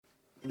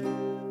بهار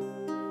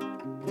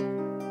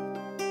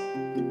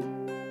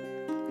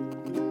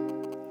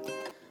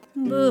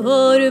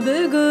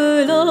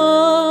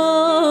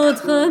بگلاد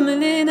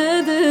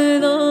خملین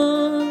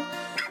دلا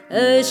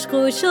عشق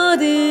و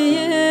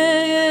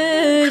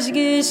شادیش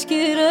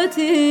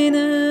گشکرتینه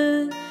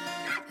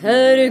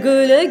هر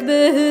گلک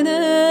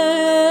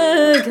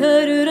بهنک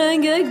هر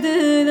رنگک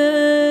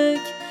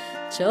دلک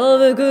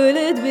چاو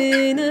گلت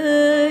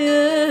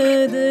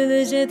بینه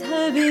دل جت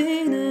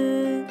هبینه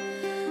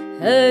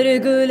هر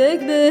گلک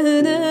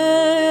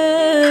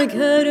بهنک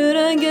هر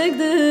رنگک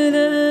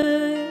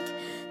دلک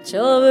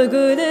چاو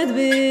گلت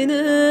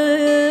بینه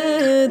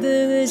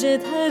دل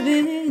جت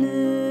هبینه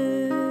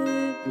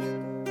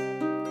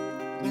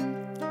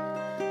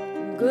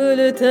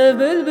گل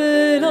تبل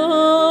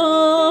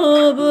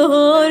بلا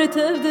بهار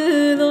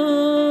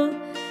تبدلا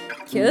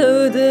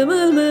کود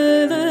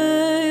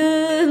ململن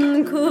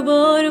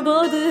کبار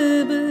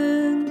باده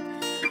بن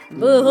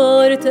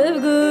بهار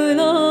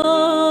تبگلا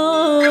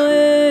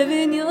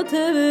اوین یا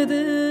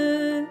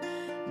تبده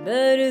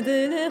بر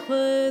دل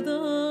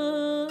خدا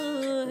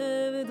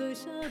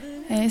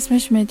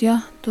اسمش مدیا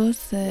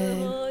دوست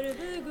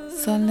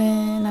سال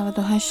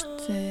 98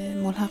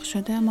 ملحق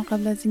شده، اما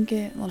قبل از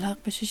اینکه ملحق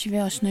بشه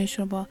شیوه آشنایش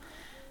رو با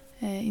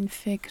این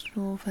فکر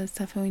و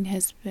فلسفه و این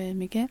حزب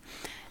میگه.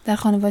 در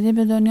خانواده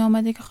به دنیا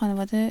آمده که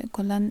خانواده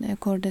کلن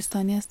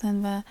کردستانی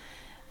هستن و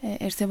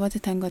ارتباط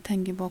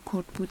تنگاتنگی با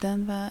کرد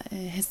بودن و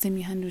حس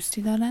میهن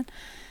دوستی دارن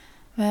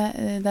و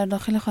در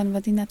داخل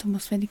خانواده این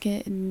اتمسفری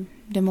که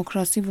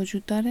دموکراسی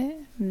وجود داره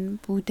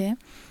بوده.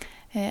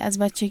 از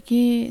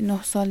بچگی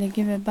 9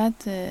 سالگی به بعد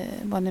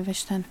با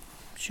نوشتن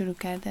شروع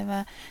کرده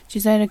و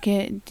چیزایی رو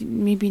که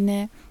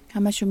میبینه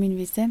همشو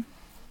مینویسه.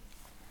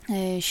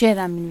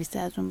 شعرم مینویسه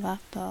از اون وقت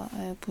تا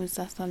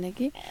 15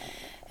 سالگی.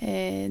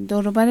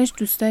 دوروبرش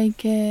دوستایی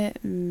که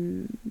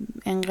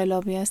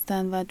انقلابی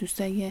هستن و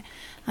دوستایی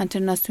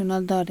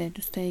انترناسیونال داره،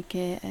 دوستایی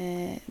که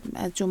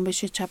از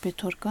جنبش چپ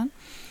ترکان،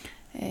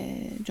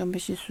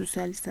 جنبش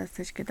سوسیالیست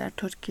هستش که در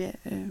ترکیه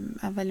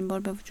اولین بار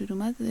به وجود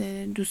اومد،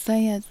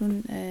 دوستایی از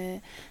اون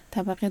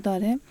طبقه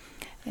داره.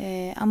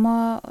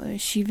 اما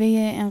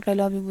شیوه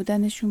انقلابی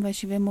بودنشون و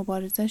شیوه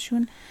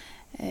مبارزهشون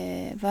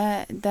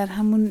و در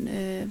همون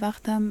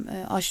وقت هم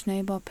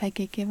آشنایی با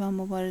پکک و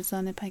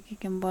مبارزان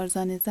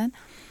زن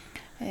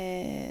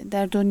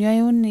در دنیای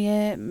اون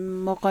یه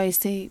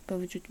مقایسه به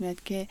وجود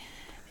میاد که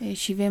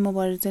شیوه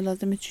مبارزه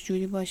لازمه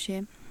چجوری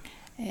باشه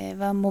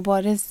و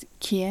مبارز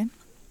کیه.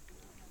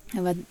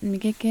 و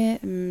میگه که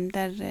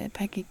در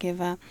پکک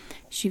و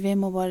شیوه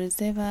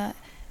مبارزه و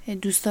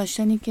دوست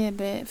داشتنی که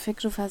به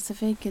فکر و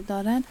فلسفه‌ای که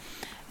دارن،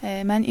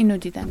 من اینو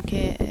دیدم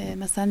که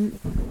مثلا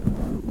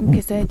اون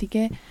کسای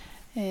دیگه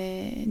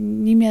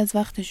نیمی از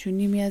وقتشون،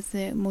 نیمی از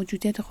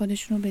موجودیت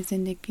خودشون رو به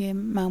زندگی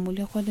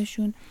معمولی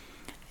خودشون،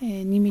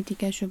 نیمی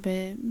دیگه شو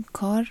به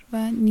کار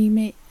و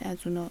نیمی از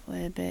اونو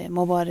به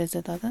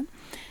مبارزه دادن.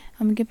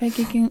 اما که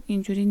پکک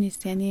اینجوری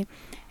نیست، یعنی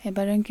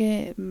برای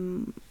اینکه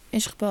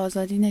عشق به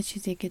آزادی نه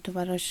چیزی که تو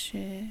براش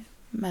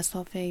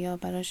مسافه یا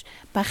براش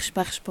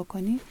بخش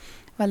بکنی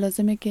و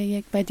لازمه که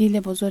یک بدیل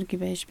بزرگی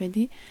بهش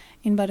بدی.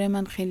 این برای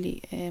من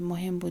خیلی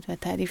مهم بود و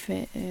تعریف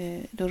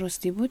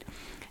درستی بود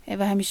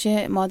و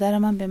همیشه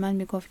مادرم هم به من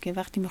میگفت که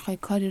وقتی میخوای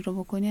کاری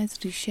رو بکنی از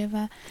ریشه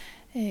و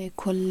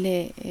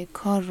کل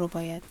کار رو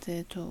باید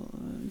تو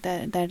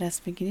در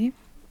دست بگیری.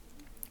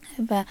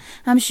 و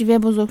هم شیوه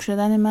بزرگ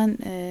شدن من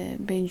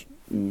به این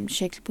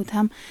شکل بود،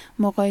 هم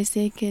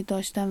مقایسه‌ای که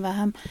داشتم و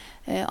هم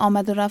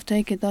آمد و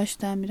رفتایی که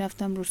داشتم،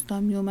 میرفتم روستا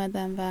می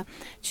اومدم و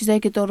چیزایی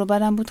که دور و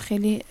برم بود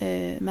خیلی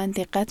من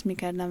دقت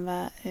میکردم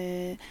و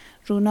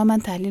رونا من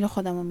تحلیل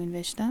خودم رو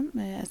مینوشتم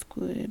از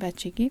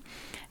بچگی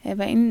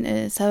و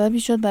این سببی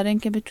شد برای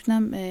اینکه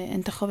بتونم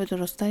انتخاب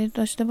درستری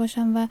داشته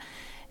باشم و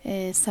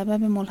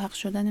سبب ملحق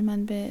شدن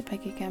من به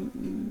پککم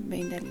به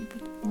این دلیل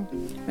بود.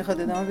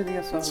 میخواد ادامه بده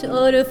یا سوال؟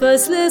 4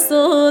 فصل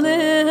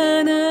ساله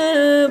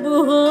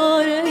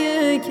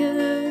بهاره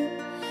که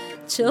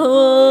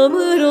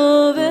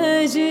چامرو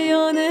و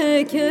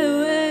جیانه که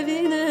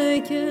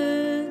وینه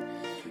که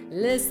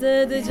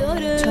لسد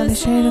جاره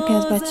چالشایی رو که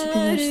از بچگی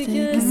داشته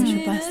که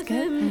میشه بحث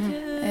کرد.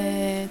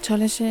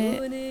 چالش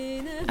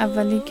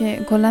اولی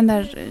که کلا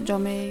در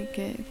جامعه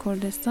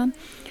کردستان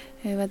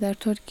و در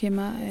ترکیه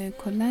ما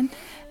کلا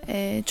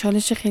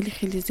چالش خیلی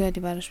خیلی زیادی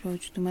براش به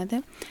وجود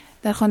اومده.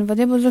 در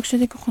خانواده بزرگ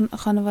شده که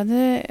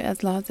خانواده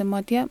از لحاظ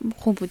مادی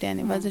خوب بوده،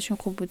 یعنی وضعشون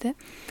خوب بوده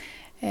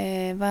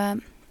و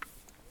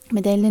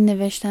به دلیل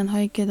نوشتن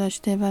هایی که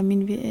داشته و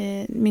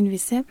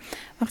مینویسه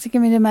وقتی که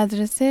میره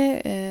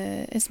مدرسه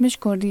اسمش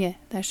کردیه،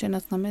 در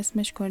شناسنامه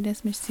اسمش کردی،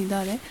 اسمش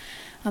سیداره،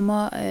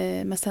 اما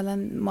مثلا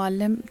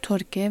معلم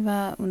ترکه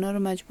و اونا رو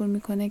مجبور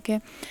میکنه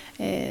که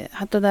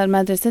حتی در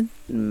مدرسه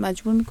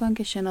مجبور میکنن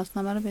که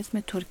شناسنامه رو به اسم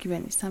ترکی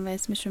بنویسن و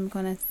اسمش رو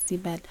میکنن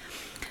سیبل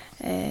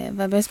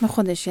و به اسم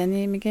خودش.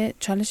 یعنی میگه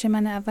چالش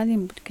من اول این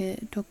بود که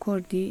تو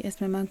کردی،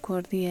 اسم من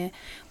کردیه،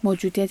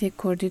 موجودیت یک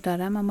کردی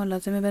دارم، اما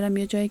لازمه برم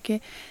یه جایی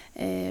که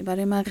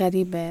برای من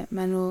غریبه،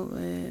 منو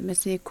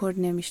مثل یک کرد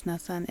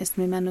نمیشناسن،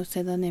 اسم منو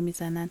صدا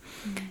نمیزنن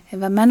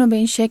و منو به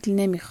این شکل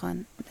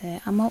نمیخوان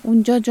اما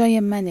اونجا جای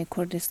منه،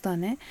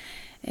 کردستانه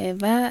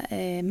و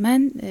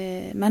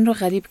من رو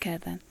غریب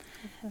کردن،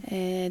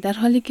 در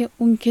حالی که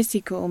اون کسی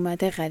که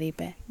اومده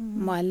غریبه،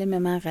 معلم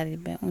من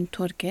غریبه، اون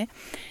ترکه،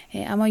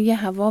 اما یه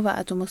هوا و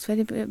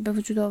اتمسفری به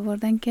وجود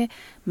آوردن که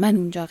من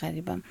اونجا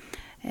غریبم.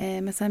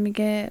 مثلا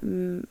میگه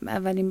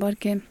اولین بار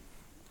که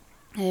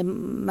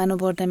منو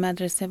برده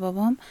مدرسه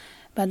بابام،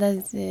 بعد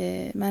از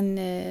من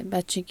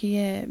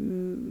بچگی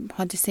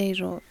حادثه ای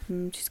رو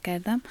چیز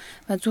کردم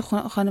و تو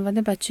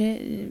خانواده بچه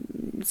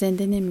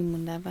زنده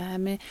نمیموندن و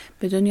همه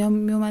به دنیا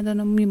میومدن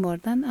و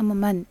میمردن، اما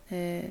من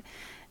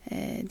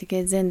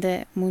دیگه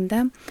زنده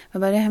موندم و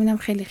برای همینم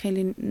خیلی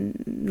خیلی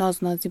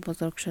نازنازی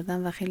بزرگ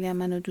شدم و خیلی هم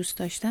منو دوست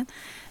داشتن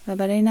و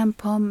برای اینم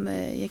پام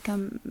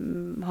یکم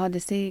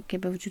حادثه‌ای که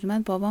به وجود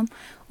اومد، بابام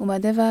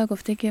اومده و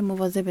گفته که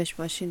مواظبش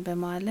باشین به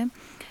معلم.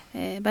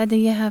 بعد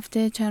یه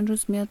هفته چند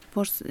روز میاد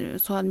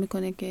سوال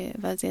میکنه که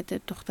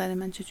وضعیت دختر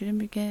من چجوری،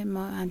 میگه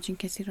ما همچین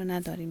کسی رو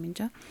نداریم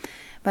اینجا،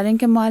 برای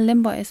اینکه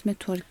معلم با اسم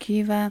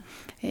ترکی و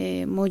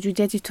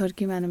موجودیتی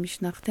ترکی منو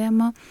میشناخته.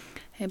 اما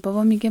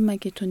بابا میگه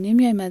مگه تو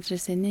نمیای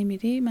مدرسه،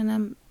 نمیری؟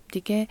 منم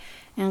دیگه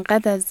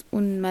انقدر از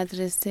اون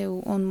مدرسه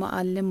و اون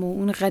معلم و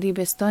اون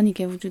غریبستانی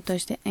که وجود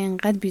داشته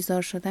انقدر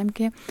بیزار شدم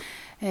که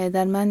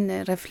در من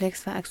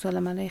رفلکس و عکس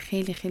العملای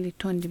خیلی خیلی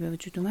تندی به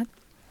وجود اومد.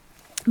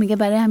 میگه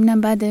برای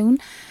همینم بعد اون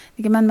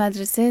دیگه من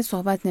مدرسه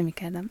صحبت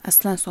نمیکردم،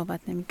 اصلا صحبت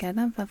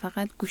نمیکردم و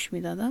فقط گوش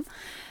میدادم.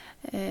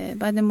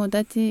 بعد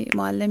مدتی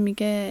معلم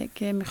میگه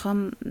که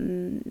میخوام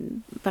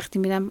وقتی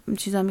میرم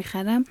چیزا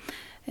میخرم،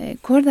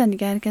 کردن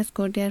دیگه، هر کس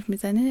کردی حرف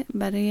میزنه،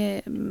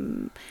 برای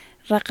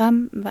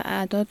رقم و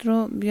اعداد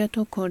رو بیا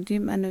تو کردی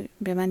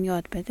به من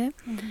یاد بده.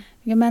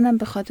 میگه منم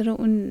به خاطر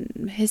اون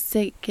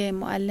حسی که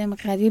معلم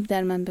غریب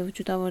در من به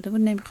وجود آورده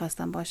بود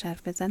نمیخواستم باهاش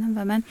حرف بزنم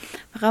و من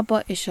فقط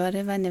با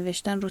اشاره و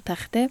نوشتن رو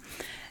تخته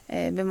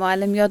به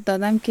معلم یاد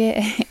دادم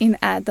که این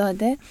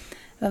اعداده.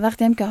 و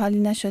وقتی هم که حالی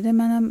نشده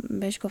منم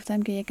بهش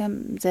گفتم که یکم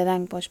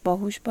زرنگ باش،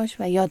 باهوش باش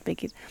و یاد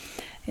بگیر،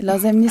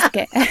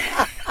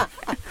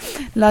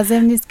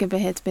 لازم نیست که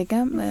بهت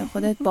بگم،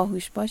 خودت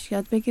باهوش باش،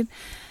 یاد بگیر.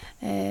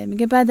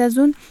 میگه بعد از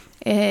اون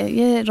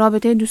یه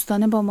رابطه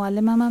دوستانه با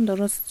معلمم هم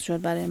درست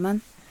شد برای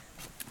من،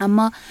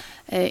 اما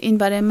این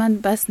برای من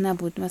بس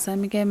نبود. مثلا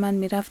میگه من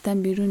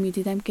میرفتم بیرون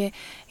میدیدم که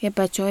یه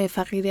بچهای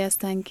فقیری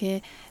هستن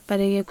که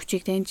برای یه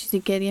کوچکترین چیزی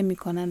گریه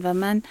میکنن و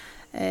من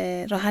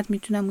راحت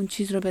میتونم اون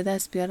چیز رو به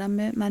دست بیارم.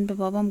 من به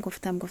بابام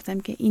گفتم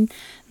که این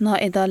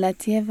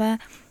ناعدالتیه و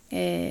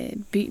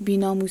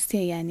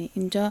بیناموسیه، یعنی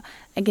اینجا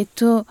اگه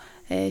تو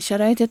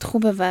شرایطت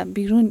خوبه و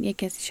بیرون یک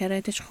کسی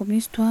شرایطش خوب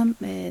نیست، تو هم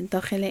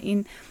داخل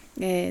این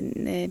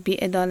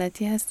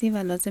بی‌عدالتی هستی و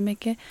لازمه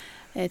که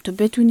تو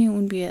بتونی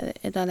اون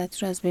بی‌عدالتی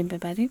رو از بین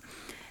ببری.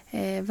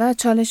 و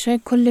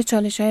کل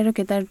چالش های رو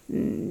که در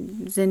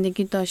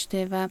زندگی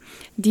داشته و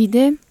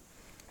دیده،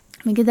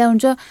 میگه در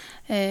اونجا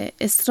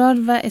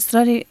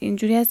اصرار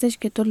اینجوری هستش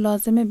که تو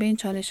لازمه به این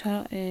چالش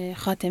ها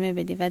خاتمه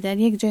بدی و در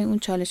یک جای اون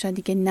چالش ها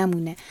دیگه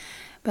نمونه،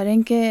 برای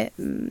اینکه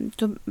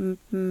تو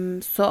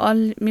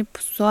سوال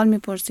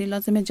میپرسی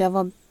لازمه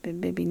جواب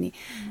ببینی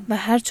و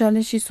هر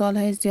چالشی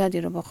سوالهای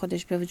زیادی رو با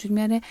خودش به وجود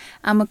میاره،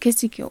 اما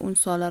کسی که اون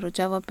سوالا رو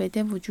جواب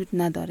بده وجود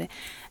نداره.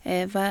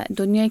 و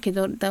دنیایی که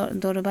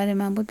دور بر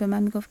من بود به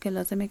من میگفت که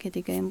لازمه که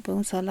دیگه به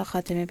اون سوالا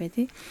خاتمه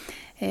بدی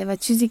و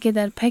چیزی که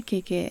در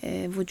پکی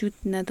که وجود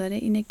نداره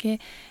اینه که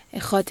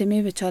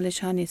خاتمه به چالش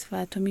ها نیست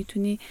و تو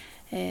میتونی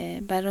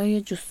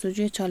برای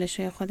جستجوی چالش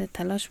های خودت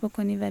تلاش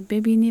بکنی و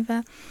ببینی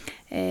و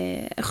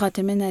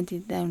خاتمه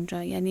ندید در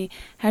اونجا. یعنی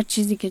هر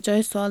چیزی که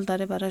جای سوال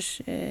داره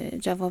براش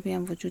جوابی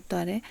هم وجود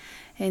داره،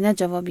 نه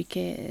جوابی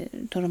که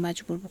تو رو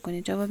مجبور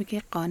بکنه، جوابی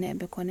که قانع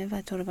بکنه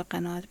و تو رو به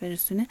قناعت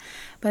برسونه.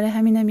 برای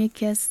همینم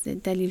یکی از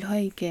دلیل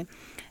هایی که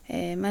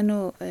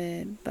منو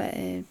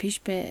پیش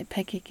به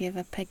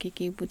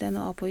پکیکی بودن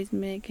و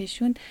آپویزم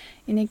کشون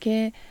اینه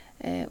که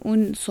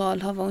اون سوال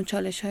ها و اون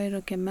چالش هایی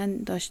رو که من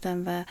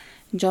داشتم و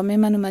جامعه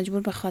منو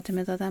مجبور به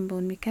خاتمه دادن به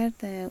اون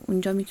میکرد،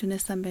 اونجا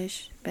میتونستم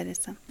بهش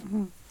برسم.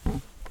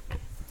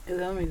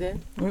 ادامه میده؟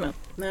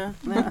 نه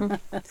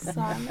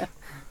سال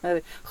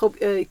خب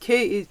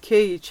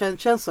کی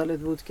چند سالت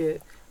بود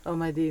که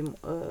آمدی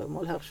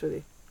ملحق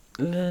شدی؟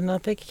 نه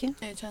پکی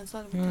چند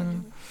سال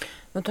بود؟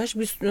 نتاش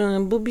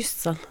 20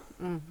 سال.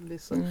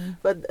 20 سال.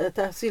 و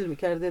تحصیل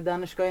میکرده،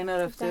 دانشگاهی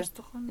نرفته؟ درس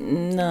تخون؟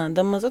 نه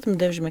دمازات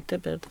مدوج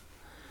مکتب برد.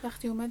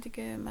 وقتی اومدی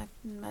که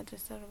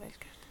مدرسه رو ول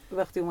کرد.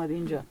 وقتی اومد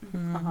اینجا.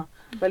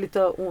 ولی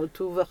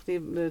تو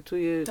وقتی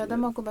توی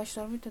دادم که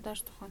بشتر بود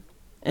درس تخون.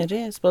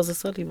 اره 12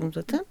 سالی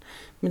بودم زدن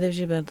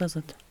مدوجی برد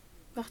زد.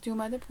 وقتی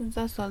اومده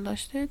 15 سال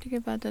داشته دیگه،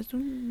 بعد از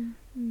اون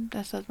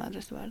دست از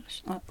مدرسه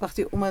برداشت.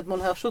 وقتی اومد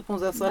ملحق شد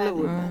 15 ساله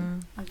بود.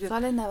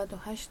 سال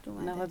 98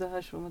 اومده.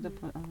 98 اومده.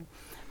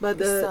 بعد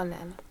 20 ساله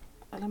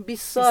الان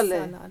 20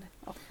 ساله.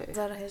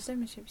 زاره 18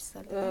 میشه 20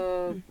 ساله.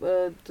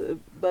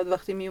 بعد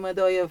وقتی می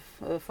اومده آیا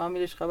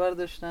فامیلش خبر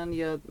داشتن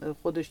یا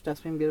خودش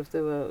تصمیم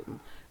گرفته و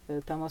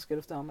تماس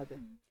گرفته آمده؟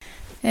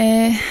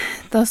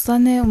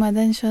 داستان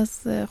اومدنش از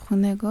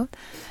خونه گفت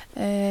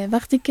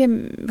وقتی که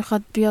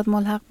میخواد بیاد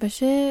ملحق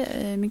بشه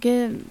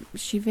میگه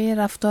شیوه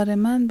رفتار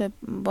من به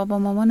بابا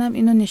مامانم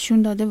اینو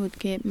نشون داده بود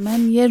که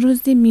من یه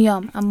روزی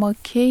میام اما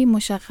کی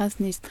مشخص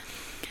نیست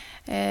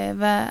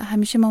و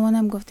همیشه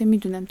مامانم گفته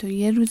میدونم تو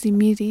یه روزی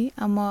میری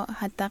اما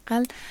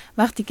حداقل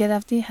وقتی که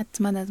رفتی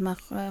حتما از من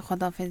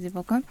خداحافظی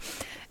بکن.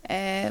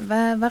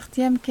 و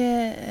وقتی هم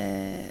که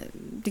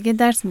دیگه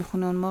درس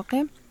میخونه اون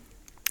موقع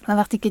و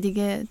وقتی که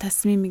دیگه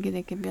تصمیم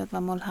میگیره که بیاد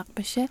و ملحق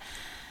بشه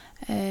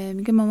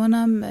میگه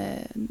مامانم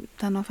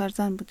تنها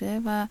فرزند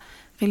بوده و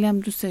خیلی هم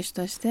دوستش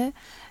داشته.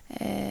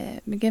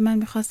 میگه من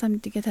میخواستم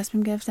دیگه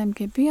تصمیم گرفتم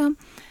که بیام.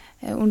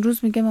 اون روز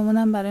میگه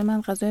مامانم برای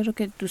من غذایی رو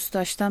که دوست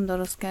داشتم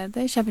درست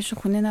کرده. شبش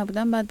خونه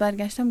نبودم، بعد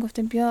برگشتم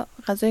گفته بیا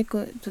غذایی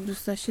که تو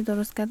دوست داشتی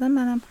درست کردم.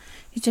 منم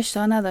هیچ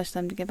اشتها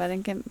نداشتم دیگه برای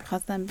اینکه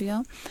میخواستم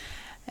بیام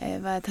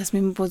و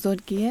تصمیم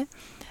بزرگیه.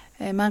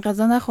 من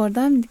غذا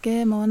نخوردم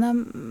دیگه.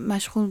 مامانم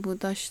مشغول بود،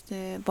 داشت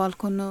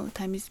بالکن رو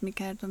تمیز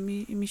میکرد و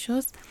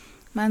میشست.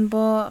 من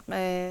با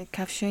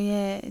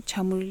کفشای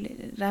چمولی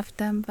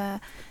رفتم و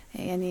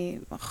یعنی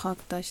خاک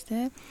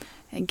داشته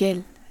گل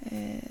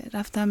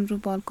رفتم رو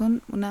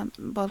بالکن، اونم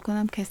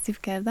بالکنم کثیف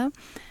کردم.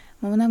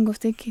 مامانم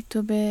گفته که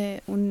تو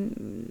به اون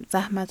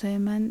زحمت‌های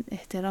من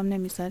احترام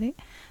نمیذاری.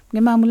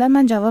 میگه معمولا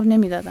من جواب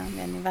نمیدادم،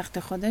 یعنی وقت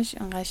خودش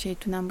انقدر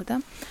شیطونم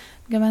بودم.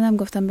 میگه منم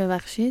گفتم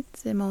ببخشید.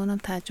 مامانم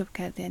تعجب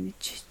کرده یعنی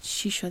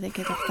چی شده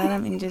که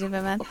دخترم اینجوری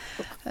به من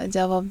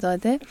جواب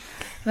داده.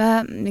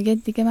 و میگه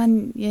دیگه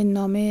من یه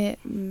نامه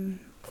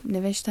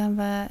نوشتم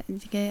و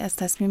دیگه از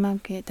تصمیمی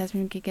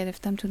که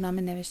گرفتم تو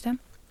نامه نوشتم.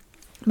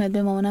 بعد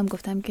به مامانم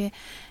گفتم که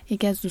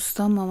یکی از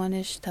دوستان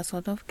مامانش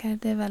تصادف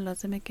کرده و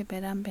لازمه که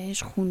برم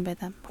بهش خون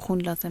بدم،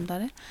 خون لازم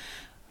داره.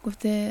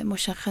 گفته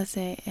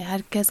مشخصه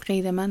هر کس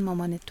غیر من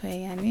مامان توه،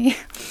 یعنی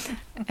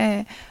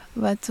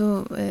و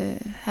تو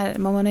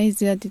مامانای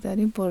زیادی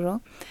داری برو.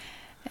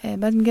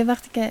 بعد میگه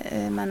وقتی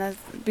که من از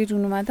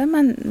بیرون اومدم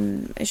من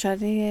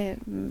اشاره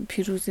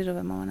پیروزی رو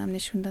به مامانم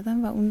نشون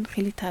دادم و اون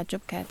خیلی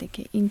تعجب کرده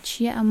که این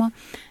چیه، اما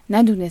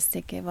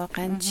ندونسته که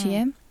واقعا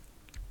چیه.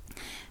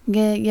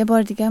 یه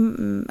بار دیگه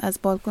از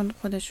بالکن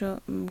خودشو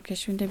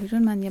کشونده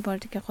بیرون. من یه بار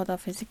دیگه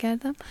خداحافظی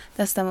کردم،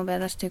 دستمو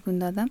براش تکون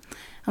دادم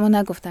اما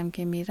نگفتم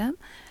که میرم.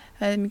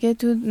 میگه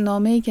تو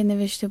نامه‌ای که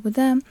نوشته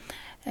بودم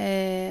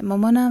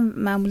مامانم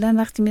معمولا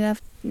وقتی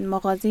میرفت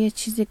مغازه یه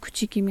چیز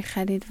کوچیکی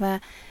میخرید و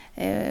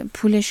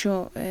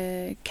پولشو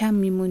کم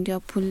میموند یا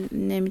پول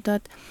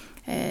نمیداد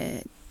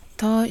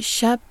تا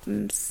شب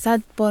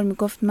 100 بار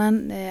میگفت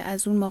من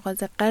از اون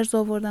مغازه قرض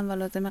آوردم و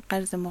لازمه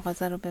قرض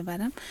مغازه رو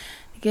ببرم.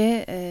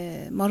 میگه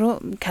ما رو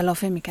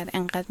کلافه میکرد،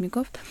 انقدر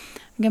میگفت.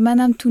 میگه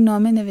منم تو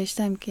نامه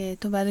نوشتم که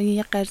تو برای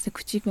یه قرض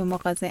کوچیک به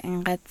مغازه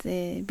انقدر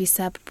بی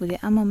صبر بودی،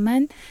 اما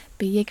من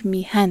به یک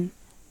میهن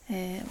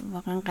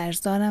واقعا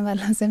قرض دارم و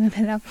لازمه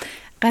برم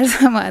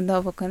قرضمو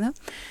ادا بکنم.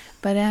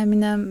 برای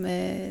همینم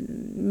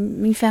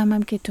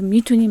میفهمم که تو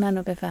میتونی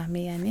منو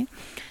بفهمی یعنی.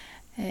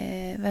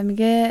 و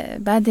میگه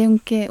بعد اون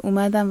که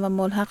اومدم و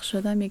ملحق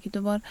شدم یکی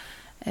دو بار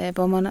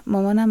با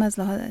مامانم از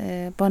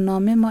با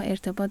نامه ما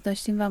ارتباط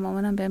داشتیم و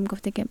مامانم بهم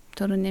گفته که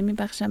تو رو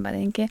نمیبخشم برای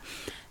اینکه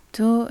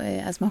تو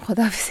از من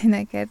خداحافظی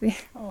نکردی.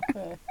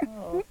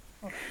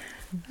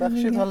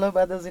 بخشید حالا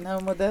بعد از این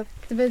همه مدت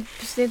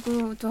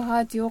بگو تو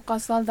هاتی و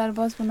قصال در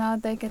باز بنا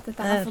ده که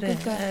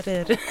تحفظ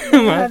کرد.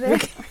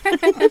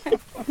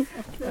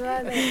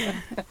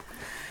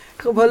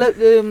 خب حالا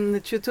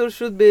چطور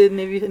شد به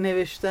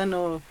نوشتن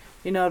و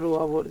اینا رو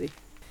آوردی؟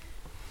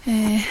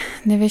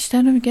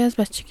 نوشتن رو میگه از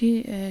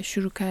بچگی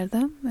شروع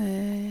کردم.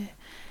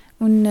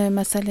 اون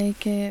مسئله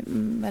که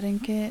برای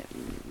اینکه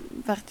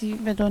وقتی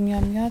به دنیا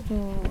میاد و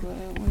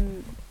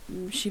اون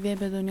شیوه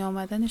به دنیا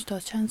آمدنش تا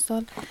چند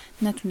سال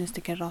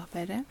نتونسته که راه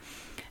بره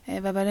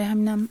و برای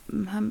همینم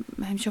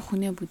همیشه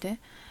خونه بوده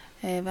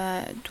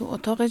و تو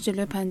اتاق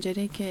جلوی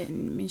پنجره که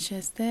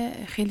میشسته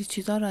خیلی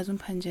چیزا رو از اون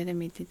پنجره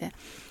میدیده.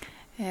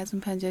 از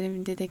اون پنجره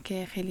میدیده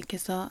که خیلی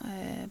کسا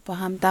با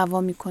هم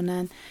دعوا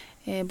میکنن،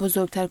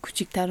 بزرگتر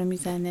کوچیکتر رو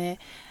میزنه،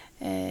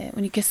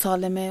 اونی که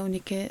سالمه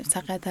اونی که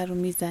سقط‌تر رو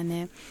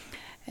میزنه،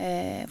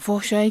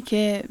 فحشایی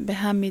که به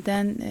هم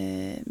میدن.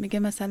 میگه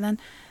مثلا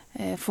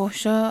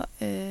فحشا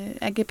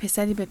اگه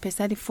پسری به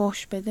پسری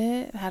فحش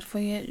بده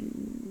حرفای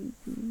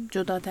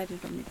جداتری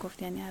رو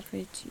میگفت، یعنی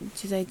حرفای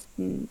چیزای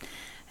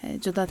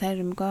جداتری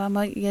رو میگفت،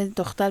 اما یه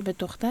دختر به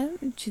دختر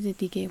چیز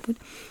دیگه بود.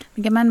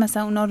 میگه من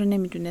مثلا اونا رو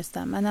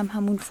نمیدونستم، منم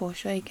همون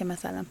فحشایی که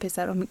مثلا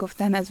پسر رو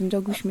میگفتن از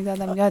اونجا گوش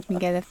میدادم یاد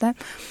میگرفتم.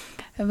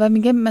 و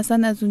میگه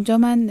مثلا از اونجا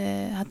من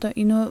حتی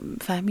اینو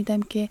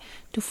فهمیدم که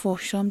تو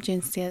فحشام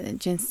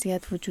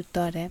جنسیت وجود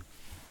داره،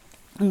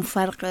 اون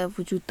فرق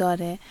وجود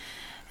داره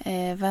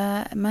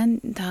و من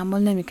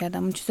تحمل نمی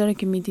کردم. اون چیزا رو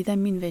که می دیدم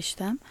می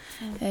نوشتم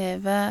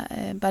و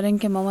برای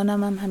اینکه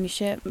مامانم هم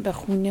همیشه به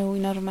خونه و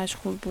اینا رو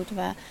مشغول بود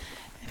و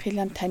خیلی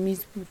هم تمیز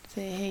بود،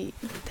 هی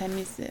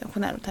تمیز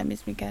خونه رو تمیز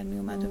میکرد، می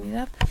اومد و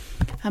میرفت،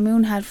 همه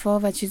اون حرفا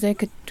و چیزایی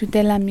که تو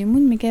دلم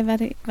میمون.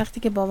 میگه وقتی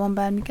که بابام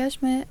برمیگشت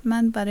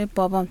من برای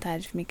بابام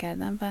تعریف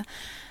میکردم و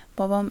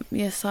بابام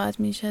یه ساعت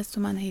میشست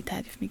و من هی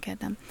تعریف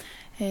میکردم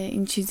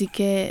این چیزی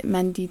که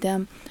من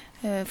دیدم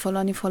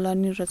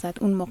فلانی رو زد،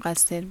 اون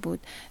مقصر بود،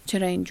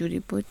 چرا اینجوری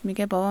بود.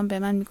 میگه بابام به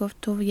من میگفت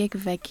تو یک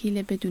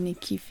وکیل بدون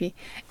کیفی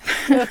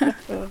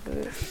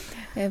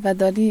و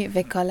داری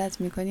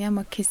وکالت میکنی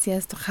اما کسی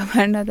از تو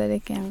خبر نداره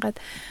که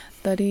انقدر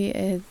داری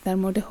در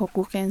مورد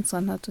حقوق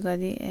انسان ها تو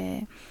داری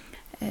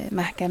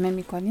محکمه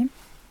میکنی.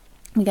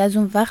 میگه از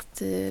اون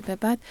وقت به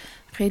بعد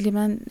خیلی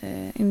من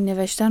این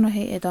نوشتن رو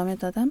هی ادامه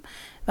دادم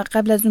و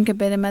قبل از اون که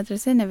بره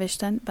مدرسه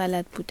نوشتن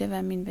بلد بوده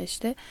و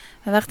مینوشته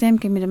و وقتی هم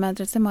که میره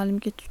مدرسه معلم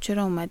که تو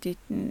چرا اومدی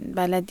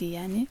بلدی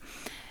یعنی،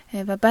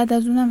 و بعد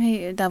از اونم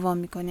هی دوام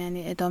میکنه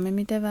یعنی ادامه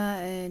میده و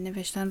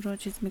نوشتن رو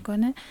چیز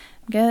میکنه.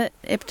 میگه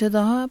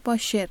ابتداها با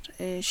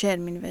شعر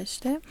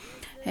مینوشته،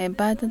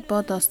 بعد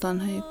با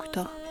داستان‌های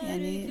کوتاه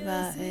یعنی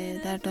و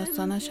در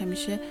داستاناش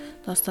همیشه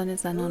داستان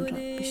زنان رو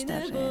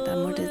بیشتر در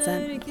مورد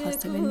زن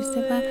خواسته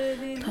بنویسه و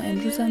تا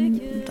امروز هم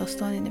این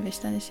داستان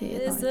نوشتنش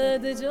ادامه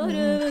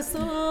داره.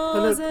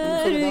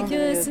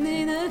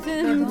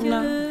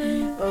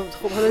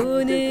 خب حالا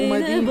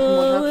اومدیم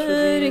ملحق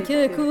شدیم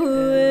که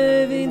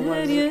کوین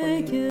هر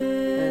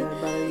یکه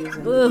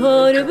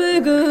بهار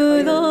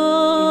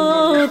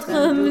بگلاد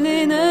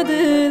خملی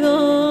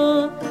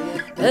ندلاد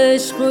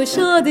عشق و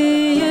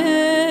شادیش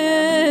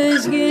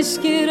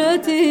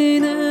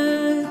گشکرتینه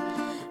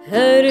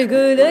هر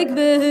گلک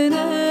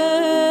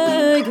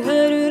بهنک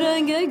هر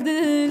رنگک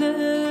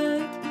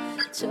دلک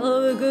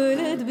چاو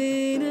گلت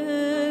بینه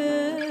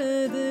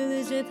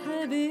دل جت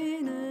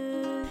حبینه.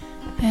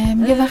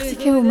 میگه وقتی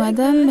که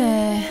اومدم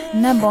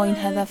نه با این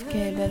هدف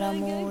که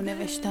برم و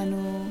نوشتن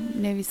و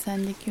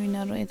نویسندگی و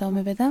اینا رو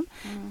ادامه بدم،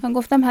 من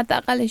گفتم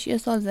حداقلش یه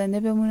سال زنده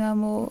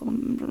بمونم و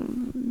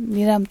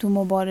میرم تو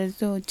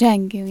مبارزه و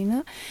جنگ و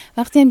اینا.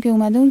 وقتی هم که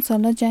اومده اون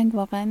سالا جنگ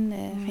واقعا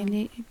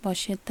خیلی با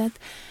شدت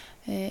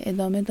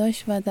ادامه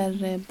داشت و در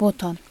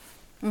بوتان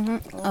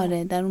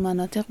آره در اون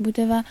مناطق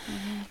بوده و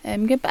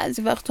میگه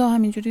بعضی وقتا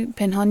همینجوری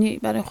پنهانی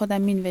برای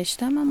خودم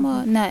مینوشتم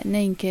اما نه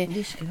اینکه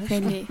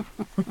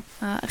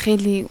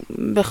خیلی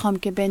بخوام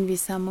که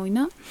بنویسم و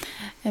اینا.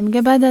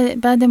 میگه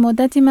بعد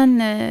مدتی من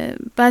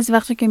بعضی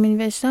وقتا که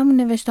مینوشتم و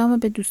نوشتم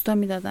به دوستا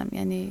میدادم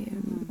یعنی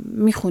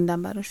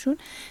میخوندم براشون،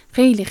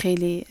 خیلی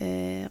خیلی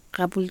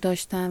قبول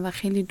داشتن و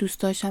خیلی دوست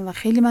داشتن و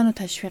خیلی منو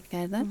تشویق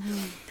کردن.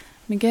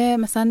 میگه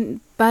مثلا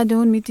بعد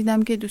اون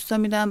میدیدم که دوستا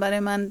میدن برای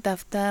من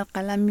دفتر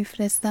قلم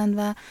میفرستن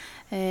و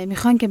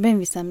میخوان که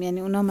بنویسم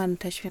یعنی اونا منو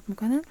تشویق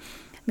میکنن.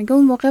 میگه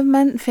اون موقع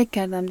من فکر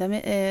کردم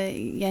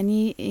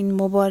یعنی این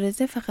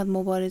مبارزه فقط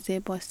مبارزه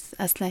با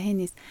اسلحه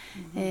نیست،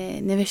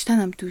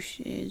 نوشتنم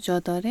توش جا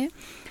داره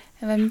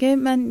و میگه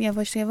من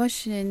یواش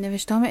یواش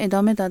نوشتم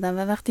ادامه دادم و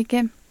وقتی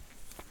که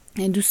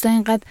دوستا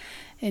اینقدر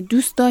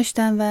دوست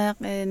داشتن و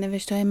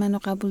نوشتهای منو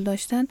قبول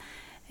داشتن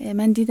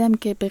من دیدم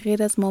که به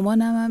غیر از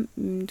مامانم هم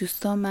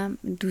دوستام هم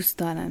دوست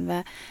دارن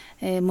و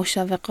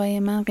مشوقای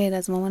من غیر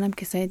از مامانم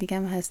کسای دیگه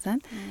هم هستن،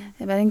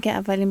 برای اینکه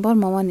اولین بار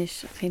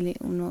مامانش خیلی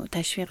اونو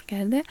تشویق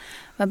کرده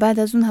و بعد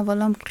از اون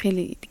حوالام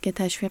خیلی دیگه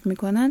تشویق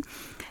میکنن.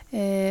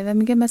 و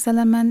میگه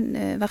مثلا من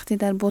وقتی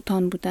در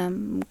بوتان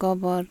بودم،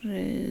 گاوار،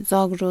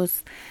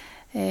 زاگرس،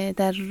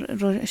 در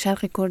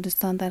شرق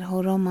کردستان، در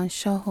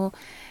هورامانشاه و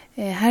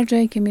هر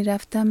جایی که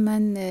میرفتم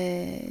من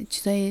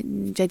چیزای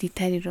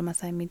جدیدتری رو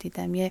مثلا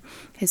میدیدم، یه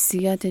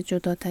حسیات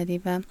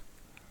جداتری و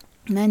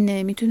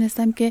من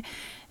میتونستم که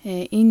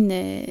این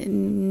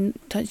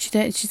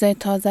چیزای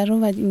تازه رو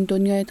و این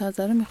دنیای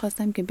تازه رو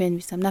میخواستم که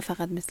بنویسم، نه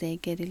فقط مثل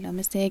یک گریلا،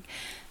 مثل یک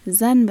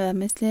زن و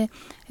مثل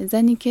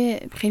زنی که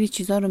خیلی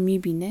چیزا رو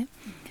میبینه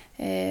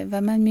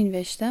و من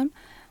مینوشتم.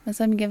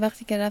 مثلا میگه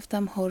وقتی که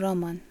رفتم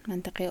هورامان،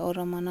 منطقه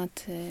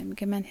اورامانات،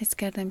 میگه من حس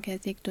کردم که از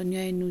یک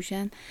دنیای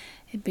نوژن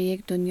به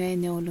یک دنیای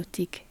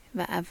نئولیتیک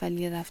و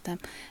اولیه رفتم.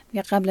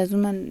 میگه قبل از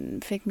اون من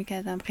فکر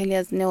میکردم خیلی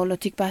از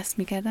نئولیتیک بحث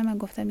میکردم، من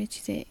گفتم یه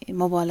چیز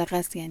مبالغه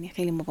است، یعنی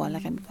خیلی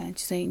مبالغه میکنن،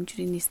 چیزای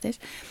اینجوری نیستش.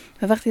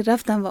 و وقتی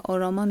رفتم و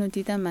اورامان رو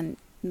دیدم من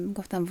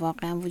گفتم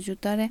واقعا وجود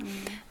داره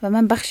و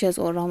من بخشی از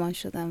اورامان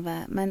شدم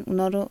و من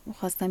اونا رو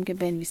خواستم که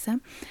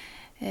بنویسم.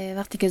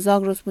 وقتی که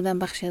زاگرس بودم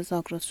بخشی از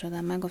زاگرس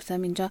شدم. من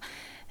گفتم اینجا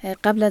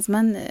قبل از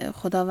من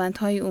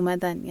خداوندهایی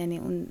اومدن، یعنی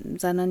اون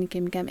زنانی که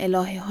میگم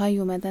الهه هایی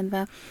اومدن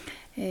و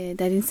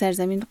در این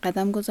سرزمین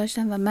قدم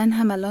گذاشتن و من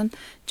هم الان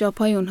جا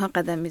پای اونها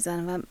قدم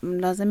میزنم و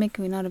لازمه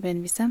که اینا رو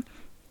بنویسم.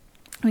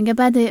 میگه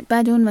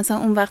بعد اون مثلا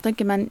اون وقتا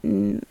که من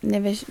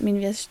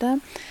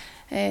مینوشتم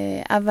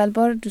اول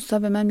بار دوستا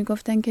به من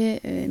میگفتن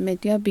که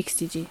مدیا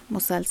بیکسیجی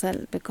مسلسل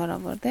به کار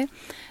آورده.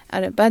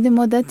 آره بعد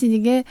مدتی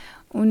دیگه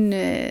اون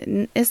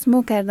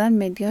اسمو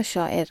کردن مدیا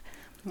شاعر.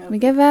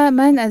 میگه و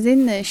من از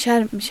این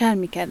شرم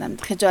میکردم،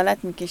 خجالت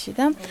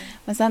میکشیدم.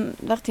 مثلا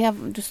وقتی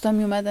دوستا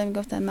میومدن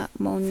میگفتن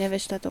ما اون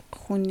نوشته رو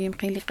خوندیم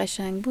خیلی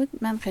قشنگ بود،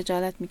 من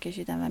خجالت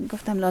میکشیدم و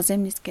میگفتم لازم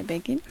نیست که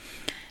بگیم.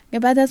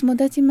 بعد از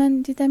مدتی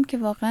من دیدم که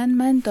واقعا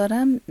من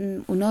دارم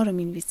اونا رو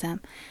مینویسم،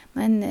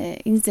 من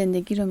این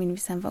زندگی رو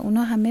مینویسم و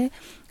اونا همه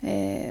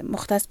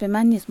مختص به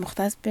من نیست،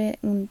 مختص به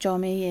اون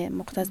جامعه،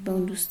 مختص به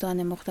اون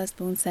دوستان، مختص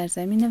به اون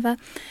سرزمینه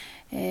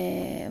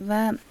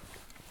و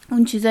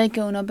اون چیزایی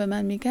که اونا به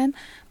من میگن،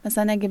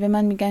 مثلا اگه به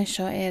من میگن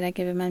شاعر،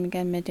 اگه به من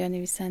میگن مدیا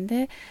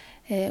نویسنده،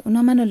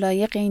 اونا منو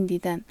لایق این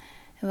دیدن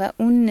و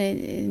اون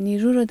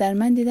نیرو رو در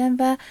من دیدن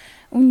و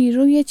اون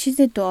نیرو یه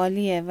چیز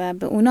دعالیه و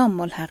به اونا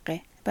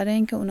ملحقه، برای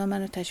اینکه اونا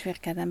منو تشویق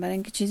کردن، برای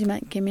اینکه چیزی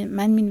که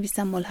من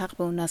می‌نویسم ملحق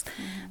به اوناست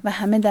و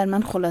همه در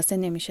من خلاصه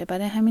نمیشه.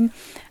 برای همین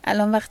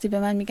الان وقتی به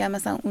من میگن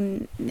مثلا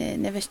اون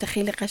نوشته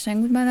خیلی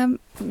قشنگ بود، منم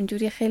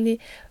اینجوری خیلی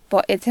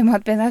با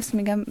اعتماد به نفس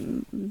میگم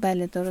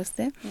بله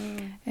درسته.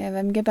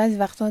 و میگه بعضی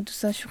وقتا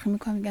دوستا شوخی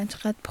میکنن میگن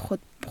چقدر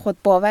خود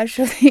باور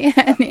شدی.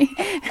 یعنی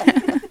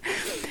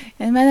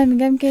منم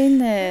میگم که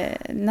این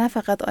نه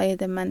فقط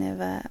عاید منه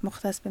و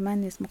مختص به من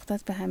نیست،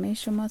 مختص به همه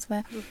شماست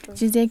و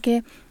چیزی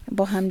که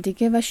با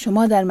همدیگه و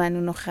شما در من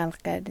اونو خلق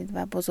کردید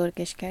و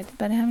بزرگش کردید.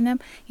 برای همینم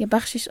یه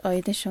بخشش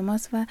عاید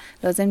شماست و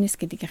لازم نیست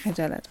که دیگه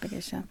خجالت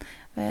بکشم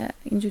و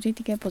اینجوری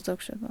دیگه بزرگ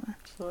شد با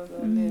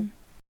من.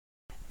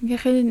 میگه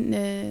خیلی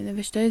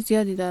نوشته‌های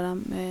زیادی دارم،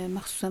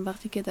 مخصوصا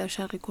وقتی که در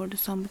شرق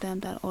کردستان بودم،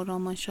 در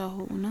آرامانشاه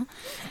و اونا،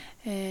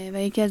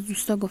 و یکی از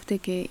دوستا گفته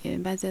که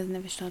بعضی از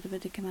نوشته‌ها رو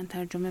بده که من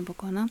ترجمه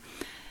بکنم.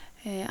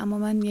 اما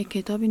من یک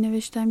کتابی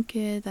نوشتم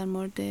که در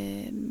مورد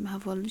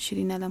حوال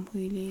شیرین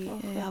علم‌هویلی،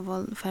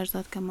 حوال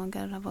فرزاد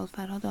کمانگر، حوال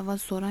فرهاد، حوال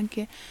سوران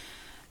که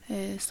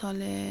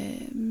سال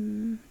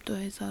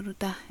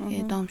 2010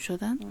 اعدام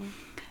شدن،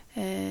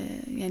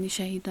 یعنی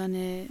شهیدان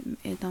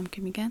اعدام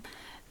که میگن.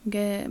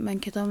 میگه من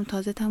کتابم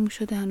تازه تموم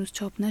شده، هنوز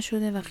چاپ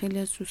نشده و خیلی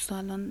از دوستا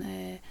الان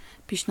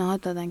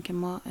پیشنهاد دادن که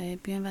ما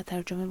بیایم و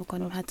ترجمه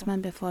بکنیم، حتما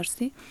به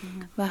فارسی،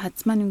 و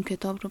حتما اون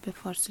کتاب رو به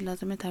فارسی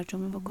لازمه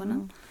ترجمه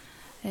بکنم.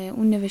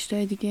 اون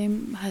نوشته‌های دیگه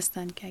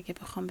هستن که اگه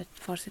بخوام به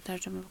فارسی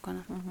ترجمه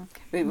بکنم.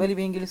 ولی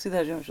به انگلیسی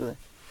ترجمه شده؟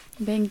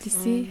 به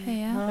انگلیسی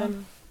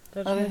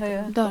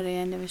داره،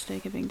 یعنی نوشته‌ای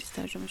که به انگلیسی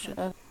ترجمه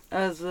شده.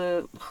 از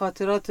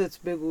خاطراتت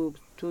بگو،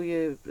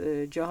 توی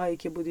جاهایی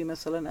که بودی،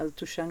 مثلا از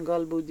تو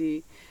شنگال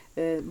بودی،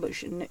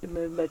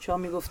 بچه ها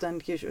میگفتن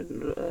که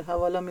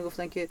حوالا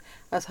میگفتن که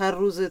از هر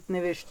روزت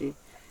نوشتی،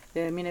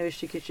 می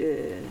نوشتی که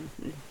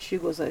چی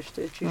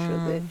گذشته، چی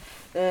شده.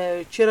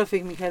 چرا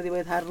فکر میکردی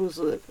باید هر روز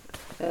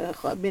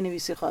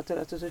بنویسی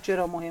خاطراتتو؟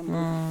 چرا مهم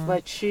بود و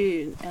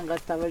چی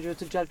انقدر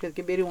توجهتو جلب کرد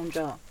که بری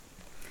اونجا؟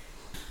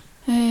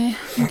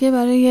 میگه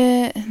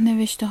برای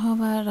نوشته ها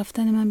و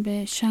رفتن من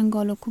به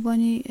شنگال و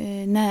کوبانی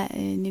نه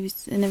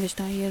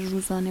نوشته های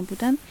روزانه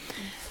بودن،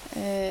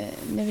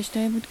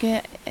 نوشته بود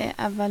که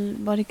اول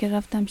باری که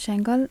رفتم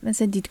شنگال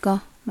مثل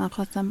دیدگاه، من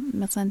خواستم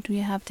مثلا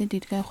توی هفته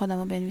دیدگاه خودم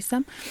رو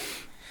بنویسم.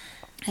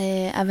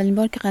 اولین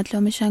بار که قتل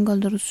عام شنگال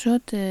درست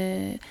شد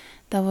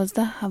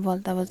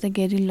 12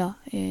 گریلا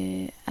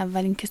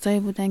اولین کسایی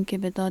بودن که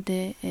به داد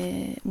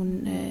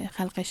اون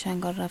خلق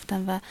شنگال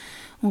رفتن و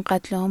اون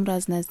قتل عام رو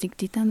از نزدیک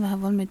دیدن و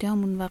حوال مدیا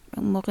هم اون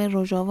موقع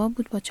روژاوا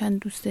بود با چند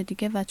دوست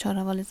دیگه و 4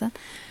 حوال زن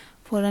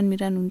فوراً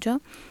میرن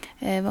اونجا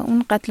و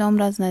اون قتل عام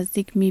رو از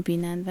نزدیک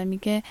میبینن و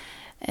میگه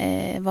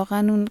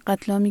واقعا اون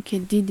قتل عامی که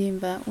دیدیم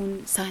و اون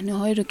صحنه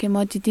هایی رو که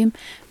ما دیدیم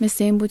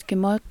مثل این بود که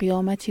ما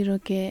قیامتی رو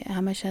که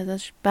همش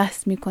ازش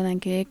بحث میکنن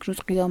که یک روز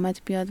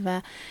قیامت بیاد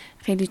و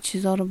خیلی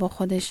چیزا رو با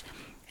خودش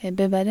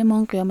ببره، ما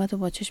اون قیامت رو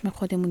با چشم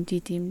خودمون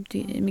دیدیم.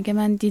 میگه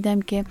من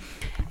دیدم که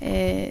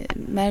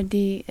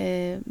مردی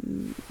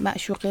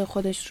معشوق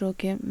خودش رو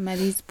که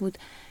مریض بود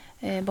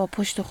با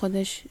پشت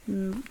خودش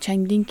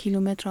چندین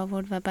کیلومتر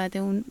آورد و بعد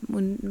اون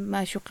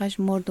معشوقش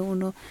مرد و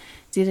اونو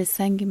زیر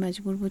سنگی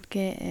مجبور بود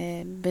که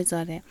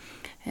بذاره.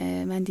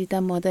 من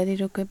دیدم مادری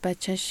رو که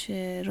بچهش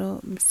رو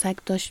سگ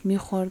داشت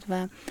میخورد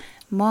و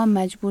ما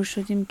مجبور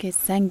شدیم که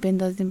سنگ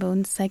بندازیم به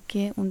اون سگ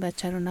که اون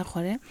بچه رو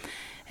نخوره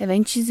و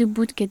این چیزی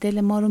بود که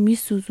دل ما رو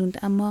میسوزوند.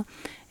 اما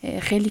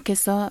خیلی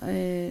کسا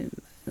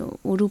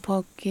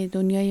اروپا که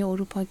دنیای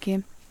اروپا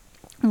که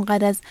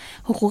اونقدر از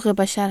حقوق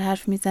بشر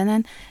حرف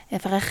میزنن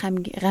فقط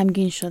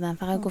غمگین شدن،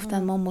 فقط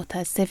گفتن ما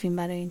متاسفیم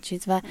برای این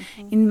چیز و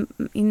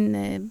این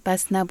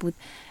بس نبود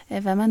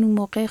و من اون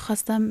موقع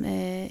خواستم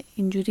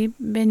اینجوری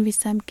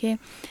بنویسم که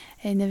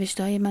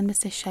نوشته های من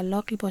مثل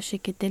شلاقی باشه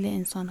که دل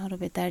انسان ها رو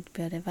به درد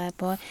بیاره و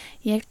با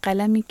یک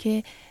قلمی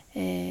که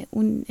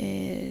اون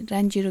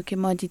رنجی رو که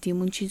ما دیدیم،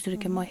 اون چیزی رو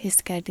که ما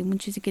حس کردیم، اون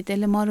چیزی که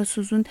دل ما رو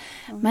سوزوند،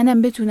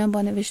 منم بتونم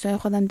با نوشته های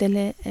خودم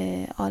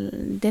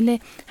دل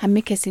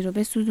همه کسی رو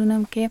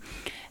بسوزونم که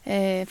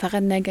فقط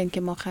نگن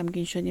که ما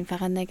غمگین شدیم،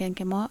 فقط نگن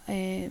که ما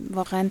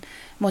واقعا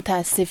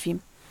متاسفیم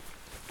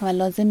و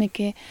لازمه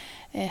که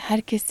هر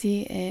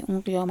کسی اون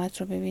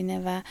قیامت رو ببینه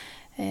و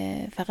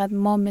فقط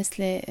ما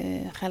مثل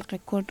خلق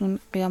کرد اون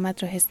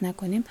قیامت رو حس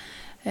نکنیم.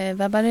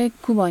 و برای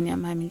کوبانی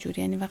هم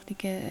همینجوری، یعنی وقتی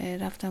که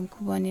رفتم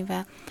کوبانی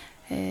و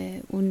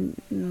اون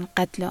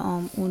قتل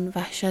عام، اون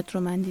وحشت رو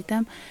من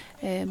دیدم،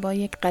 با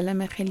یک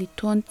قلم خیلی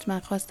تند من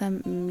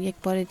خواستم یک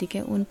بار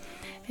دیگه اون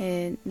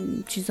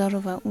چیزا رو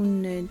و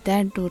اون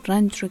درد و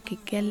رنج رو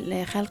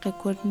که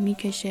خلق کرد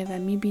میکشه و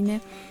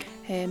میبینه،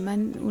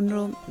 من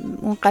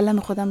اون قلم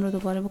خودم رو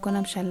دوباره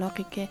بکنم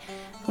شلاقی که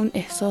اون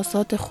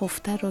احساسات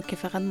خفته رو که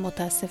فقط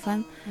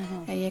متاسفن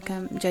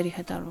یکم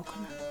جریحه دار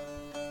بکنم.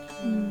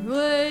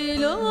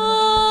 ویلو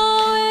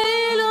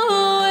ویلو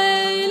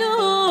ویلو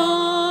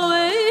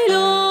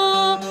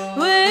ویلو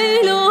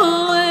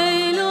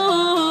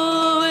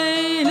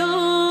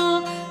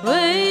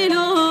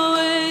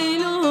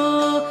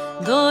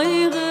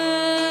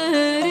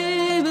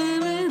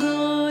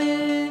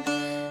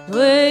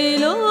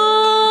ویلو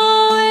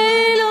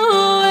ویلو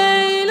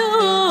ویلو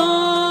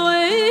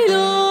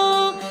ویلو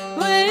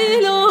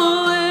ویلو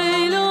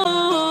ویلو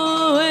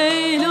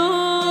ویلو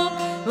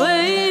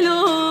ویلو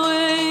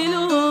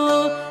ویلو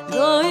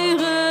دای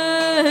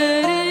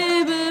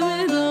غریب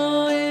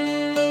بدای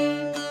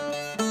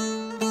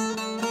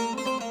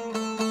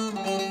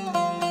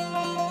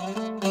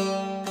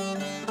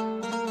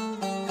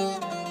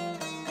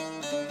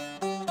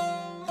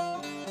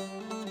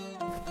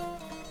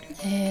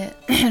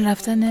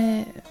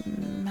رفتن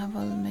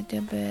موال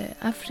مدیا به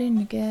افرین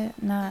میگه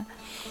نه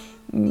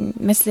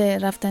مثل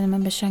رفتن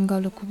من به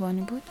شنگال و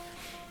کوبانی بود.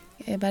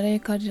 برای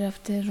کاری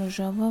رفته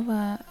روژاوا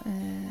و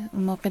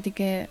اون موقع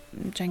دیگه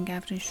جنگ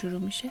افرین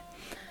شروع میشه.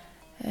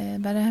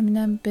 برای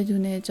همینم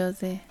بدون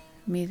اجازه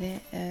میره.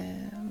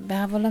 به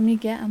حوالا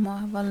میگه اما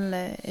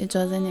حوال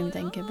اجازه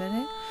نمیدن که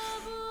بره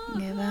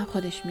و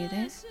خودش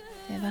میره.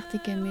 وقتی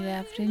که میره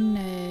افرین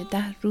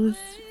 10 روز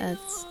از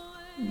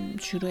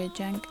شروع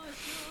جنگ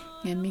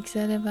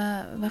میگذره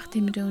و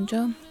وقتی میره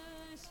اونجا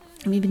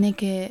میبینه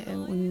که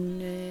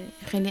اون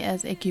خیلی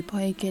از اکیپ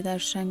هایی که در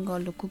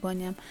شنگال و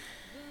کوبانی هم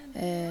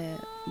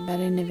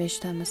برای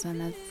نوشتن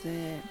مثلا از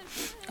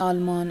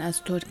آلمان،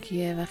 از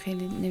ترکیه و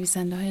خیلی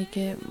نویسنده هایی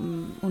که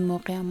اون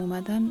موقع هم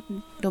اومدن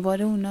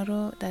دوباره اونا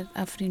رو در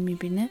افرین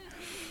میبینه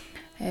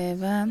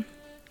و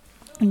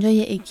اونجا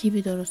یه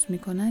اکیبی درست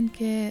میکنن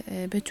که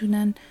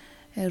بتونن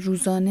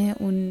روزانه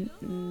اون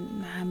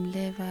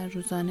حمله و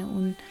روزانه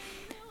اون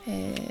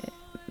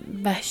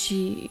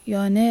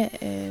وحشیانه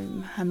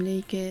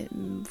حمله‌ای که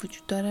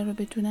وجود داره رو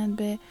بتونن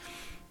به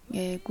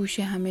گوش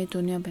همه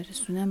دنیا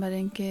برسونن، برای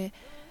اینکه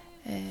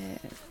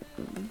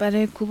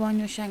برای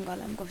کوبانی و شنگال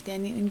هم گفت،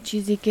 یعنی این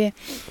چیزی که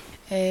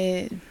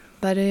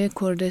برای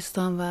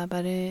کردستان و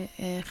برای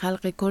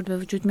خلق کرد به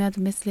وجود میاد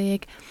مثل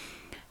یک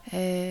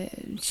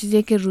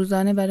چیزی که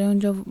روزانه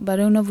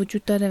برای اونا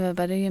وجود داره و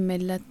برای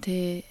ملت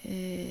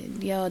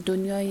یا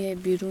دنیای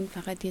بیرون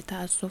فقط یه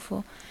تأسف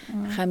و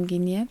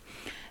غمگینیه.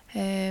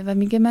 و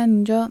میگه من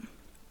اینجا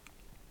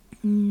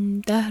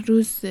 10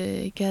 روز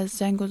که از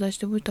جنگ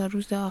گذشته بود تا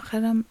روز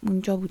آخرم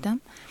اونجا بودم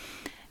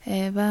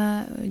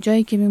و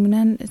جایی که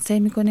میمونن سعی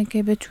میکنه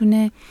که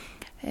بتونه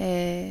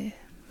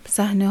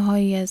صحنه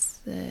هایی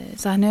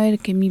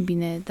که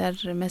میبینه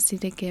در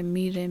مسیری که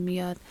میره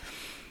میاد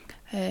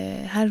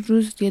هر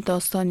روز یه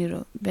داستانی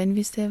رو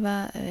بنویسه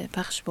و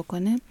پخش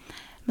بکنه.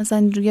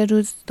 مثلا یه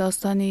روز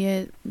داستان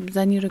یه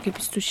زنی رو که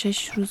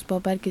 26 روز با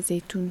برگ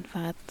زیتون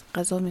فقط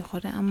غذا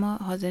میخوره اما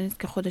حاضر نیست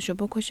که خودشو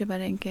بکشه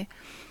برای اینکه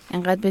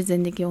انقدر به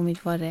زندگی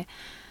امیدواره.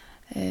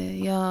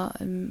 یا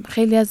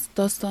خیلی از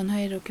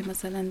داستان‌هایی رو که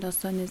مثلا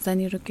داستان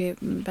زنی رو که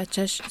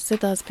بچهش 3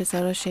 تا از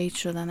پسرها شهید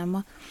شدن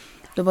اما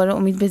دوباره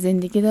امید به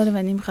زندگی داره و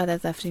نمیخواد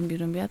از افرین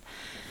بیرون بیاد.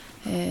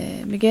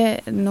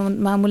 میگه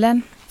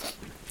معمولاً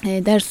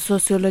در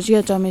سوسیولوژی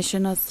یا جامعه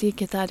شناسی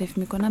که تعریف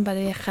میکنن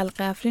برای خلق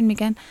افرین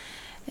میگن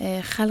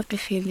خلق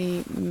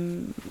خیلی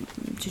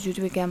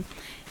چجوری بگم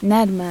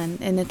نرمن،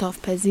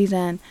 انعطاف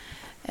پذیرن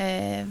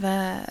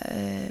و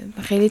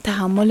خیلی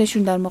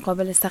تحملشون در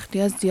مقابل سختی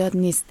ها زیاد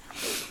نیست.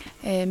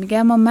 میگه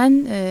اما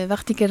من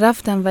وقتی که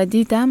رفتم و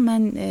دیدم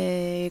من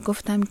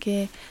گفتم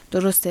که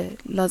درسته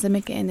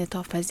لازمه که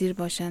انعطاف پذیر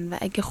باشن و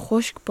اگه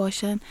خشک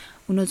باشن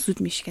اونا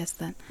زود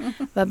میشکستن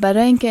و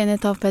برای اینکه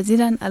انعطاف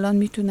پذیرن الان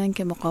میتونن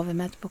که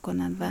مقاومت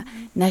بکنن و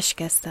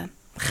نشکستن،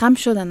 خم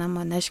شدن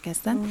اما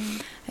نشکستن.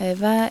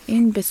 و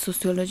این به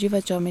سوسیولوژی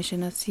و جامعه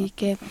شناسی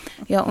که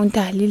یا اون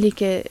تحلیلی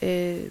که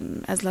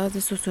از لحاظ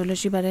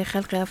سوسیولوژی برای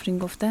خلق افرین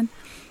گفتن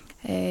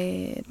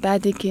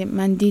بعدی که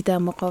من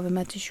دیدم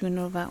مقاومتشون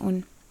رو و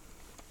اون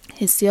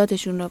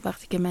حسیاتشون رو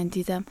وقتی که من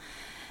دیدم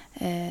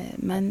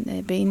من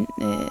به این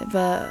و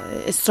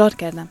اصرار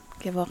کردم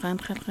که واقعا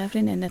خلق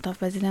افرین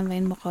انعطاف پذیرن و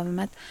این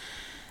مقاومت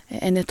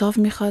انعطاف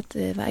میخواد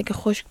و اگه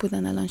خشک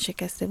بودن الان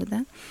شکسته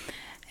بودن.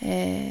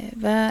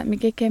 و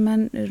میگه که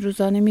من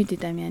روزانه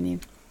میدیدم، یعنی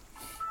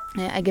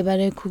اگه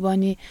برای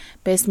کوبانی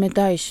به اسم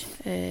داعش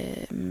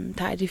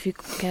تعریفی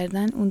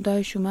کردن اون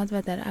داعش اومد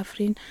و در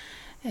افرین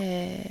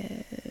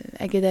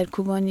اگه در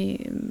کوبانی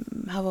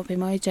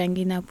هواپیمای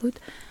جنگی نبود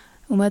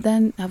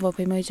اومدن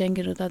هواپیمای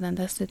جنگی رو دادن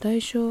دست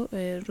داعش و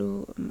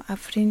رو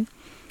افرین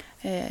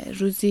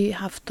روزی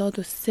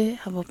 73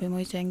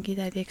 هواپیمای جنگی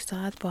در 1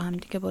 ساعت با هم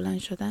دیگه بلند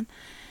شدن.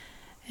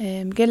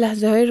 میگه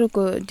لحظه هایی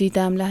رو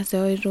دیدم، لحظه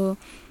هایی رو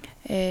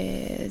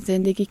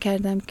زندگی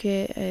کردم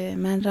که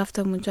من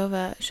رفتم اونجا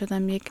و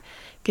شدم یک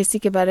کسی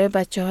که برای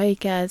بچه هایی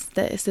که از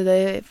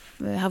صدای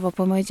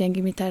هواپیمای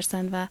جنگی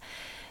میترسن و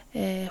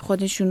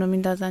خودشون رو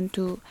میندازن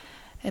تو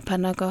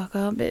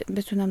پناهگاه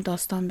بتونم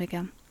داستان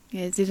بگم.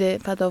 زیر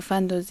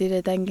پدافند و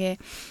زیر دنگ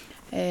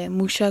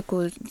موشک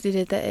و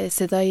زیر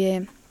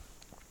صدای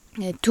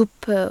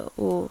توپ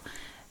و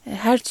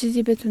هر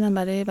چیزی بتونم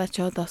برای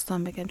بچه ها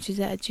داستان بگم، چیز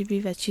عجیبی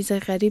و چیز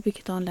غریبی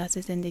که تا اون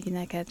لحظه زندگی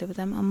نکرده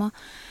بودم اما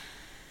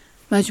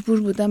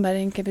مجبور بودم برای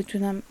اینکه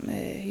بتونم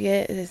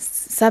یه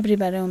صبری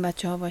برای اون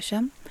بچه ها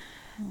باشم.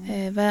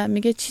 و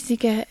میگه چیزی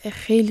که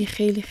خیلی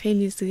خیلی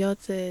خیلی زیاد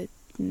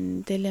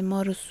دل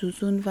ما رو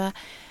سوزون و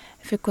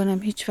فکر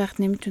کنم هیچ وقت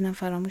نمیتونم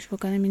فراموش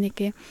بکنم اینه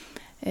که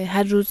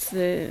هر روز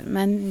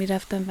من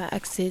میرفتم و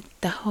عکس 10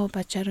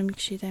 بچه رو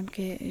میکشیدم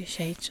که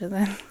شهید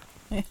شدن.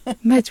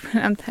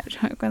 مجبورم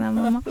ترجمه کنم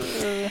اما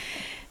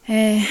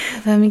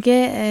و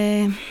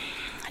میگه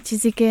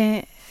چیزی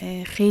که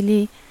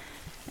خیلی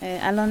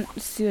الان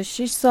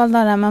 36 سال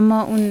دارم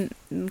اما اون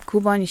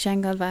کوبانی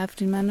شنگال و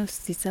افرین منو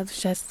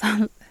 360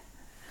 سال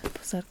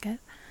بزرگ کرد.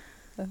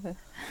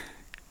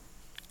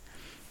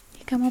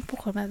 یکم هم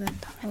بخور بعد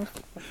انتام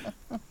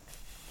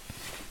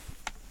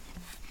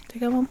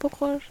یکم هم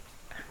بخور.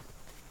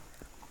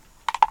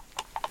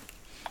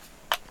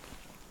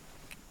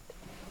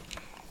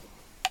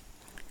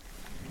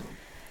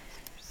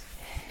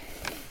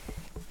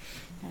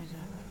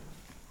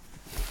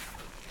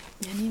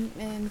 یعنی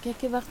میگه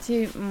که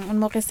وقتی اون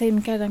موقع سعی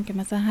میکردم که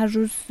مثلا هر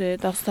روز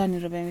داستانی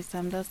رو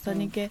بنویسم،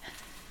 داستانی که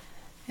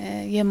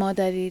یه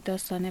مادری،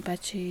 داستان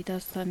بچه‌ای،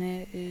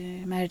 داستان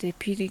مرد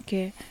پیری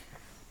که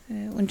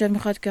اونجا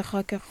میخواد که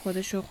خاک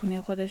خودش و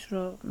خونه خودش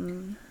رو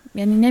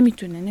یعنی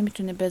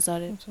نمیتونه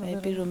بذاره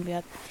بیرون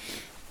بیاد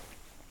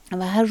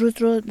و هر روز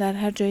رو در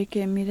هر جایی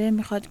که میره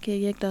میخواد که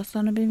یک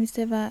داستان رو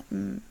بنویسه و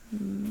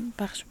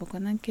پخش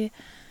بکنن که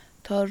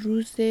تا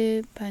روز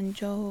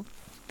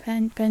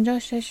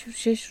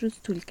 56 روز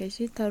طول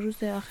کشید تا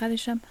روز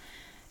آخرشم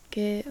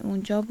که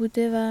اونجا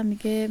بوده و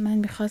میگه من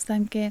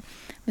میخواستم که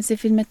مثل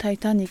فیلم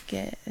تایتانیک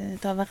که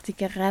تا وقتی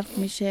که غرق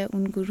میشه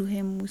اون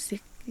گروه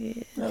موسیقی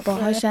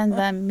باهاشن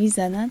و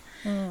میزنن،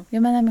 یا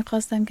منم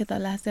میخواستم که تا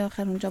لحظه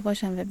آخر اونجا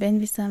باشم و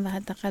بنویسم و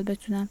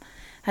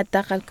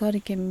حداقل کاری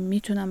که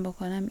میتونم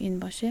بکنم این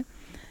باشه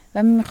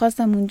و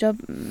میخواستم اونجا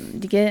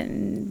دیگه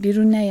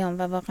بیرون نیام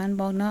و واقعا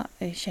با اونا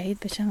شهید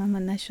بشم اما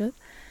نشد.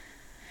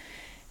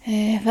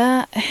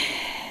 و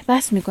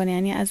بس میکنه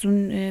یعنی از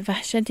اون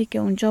وحشتی که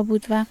اونجا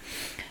بود و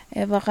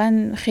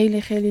واقعا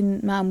خیلی خیلی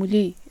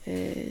معمولی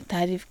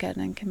تعریف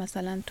کردن که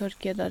مثلا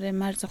ترکیه داره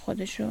مرز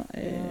خودشو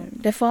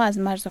دفاع از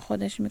مرز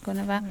خودش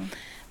میکنه و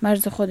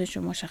مرز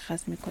خودشو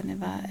مشخص میکنه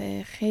و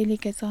خیلی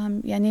کسا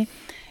هم یعنی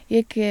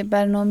یک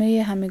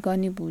برنامه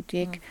همگانی بود،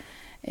 یک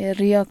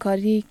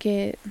ریاکاری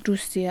که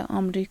روسیه،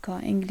 آمریکا،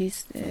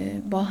 انگلیس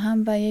با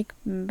هم و یک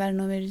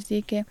برنامه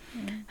ریزی که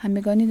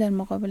همگانی در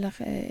مقابل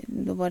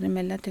دوباره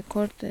ملت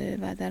کرد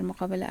و در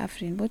مقابل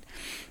افرین بود.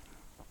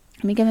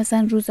 میگه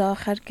مثلا روز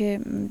آخر که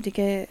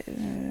دیگه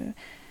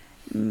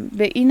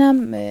به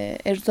اینم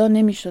ارضا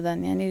نمی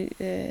شدن، یعنی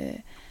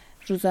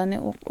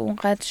روزانه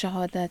اونقدر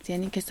شهادت،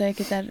 یعنی کسایی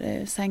که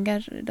در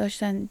سنگر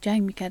داشتن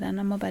جنگ میکردن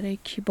اما برای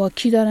با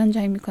کی دارن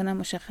جنگ میکنن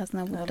مشخص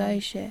نبود،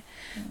 داعش،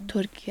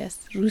 ترکیه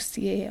است،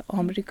 روسیه،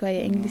 آمریکا،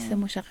 انگلیس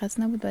مشخص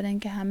نبود، برای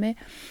اینکه همه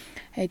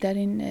در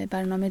این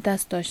برنامه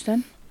دست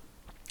داشتن.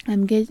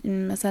 میگه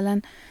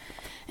مثلا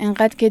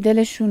انقدر که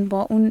دلشون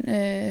با اون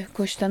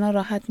کشتنا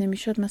راحت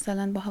نمیشد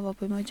مثلا با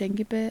هواپیمای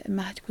جنگی به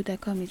مهد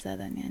کودکا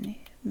میزدن، یعنی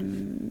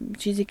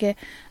چیزی که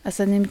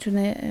اصلا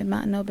نمیتونه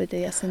معنا بده،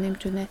 اصلا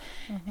نمیتونه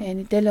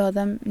یعنی دل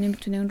آدم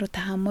نمیتونه اون رو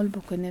تحمل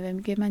بکنه و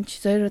میگه من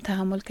چیزایی رو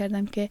تحمل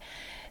کردم که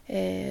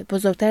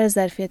بزرگتر از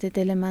ظرفیت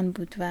دل من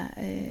بود و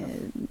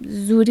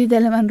زوری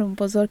دل من رو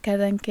بزرگ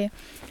کردن که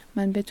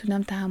من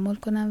بتونم تحمل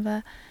کنم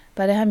و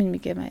برای همین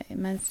میگه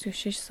من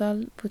 36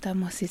 سال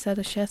بودم و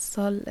 360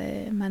 سال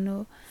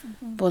منو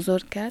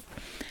بزرگ کرد.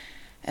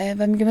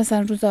 و میگه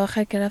مثلا روز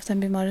آخر که رفتم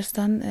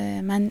بیمارستان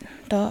من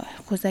تا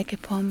خوزک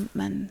پام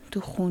من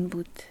تو خون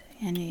بود،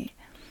 یعنی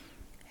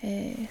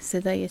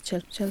صدای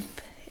چلپ چلپ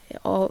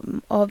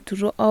آب تو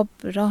رو آب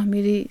راه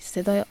میری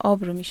صدای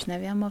آب رو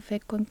میشنوی اما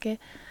فکر کن که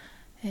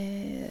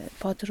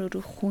پات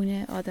رو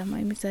خون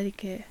آدمایی میذاری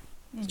که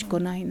هیچ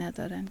گناهی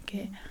ندارن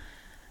که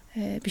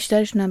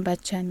بیشترشون هم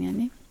بچن،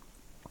 یعنی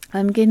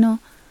و میگه اینو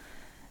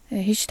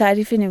هیچ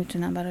تعریفی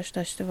نمیتونم براش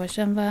داشته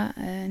باشم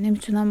و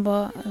نمیتونم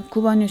با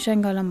کوبانی و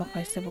شنگال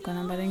مقایسه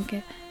بکنم برای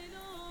اینکه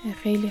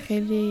خیلی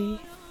خیلی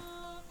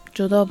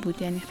جدا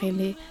بود، یعنی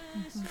خیلی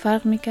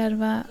فرق میکرد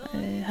و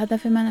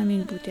هدف من هم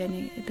این بود،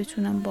 یعنی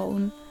بتونم با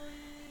اون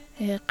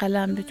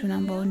قلم،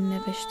 بتونم با اون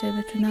نوشته،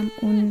 بتونم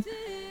اون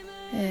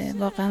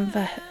واقعا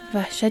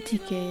وحشتی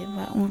که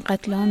و اون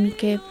قتل عامی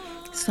که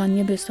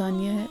ثانیه به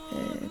ثانیه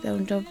در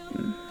اونجا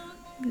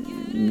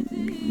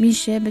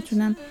میشه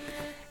بتونم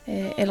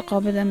القا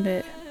بدم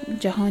به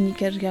جهانی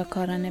که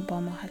ریاکارانه با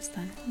ما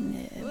هستن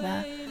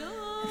و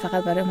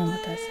فقط برای ما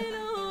متاسفم.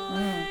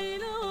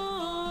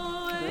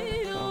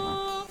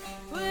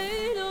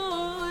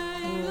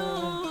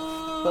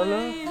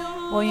 حالا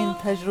با این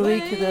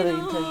تجربه‌ای که داره،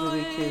 این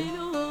تجربه‌ای که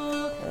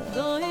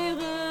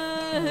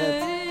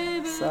اینقدر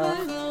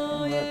سخت،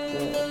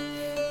 اینقدر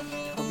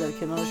خب در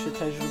کنارش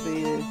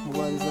تجربه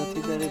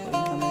مبارزاتی داره، با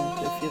این همه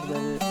رفیق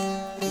داره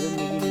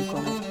زندگی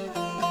میکنه،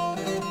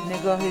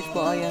 نگاهش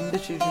با آینده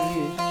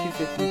چجوریه؟ چی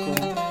فکر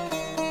میکنه؟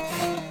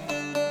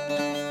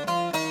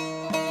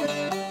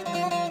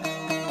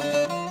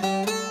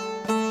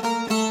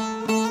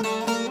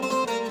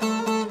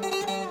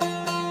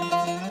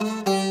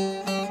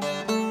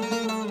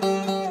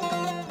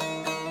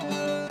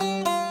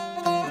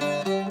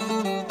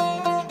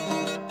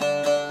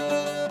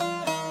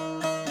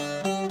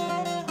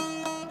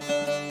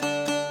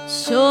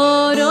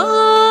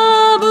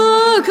 شراب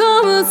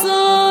کم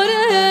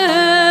ساره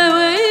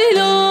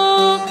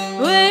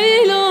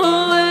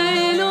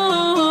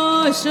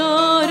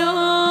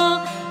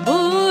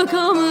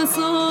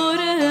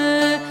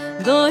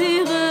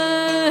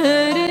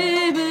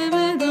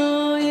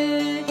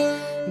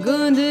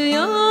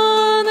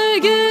گندیان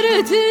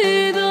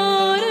گرتی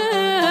داره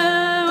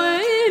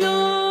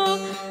ویلو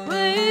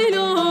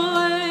ویلو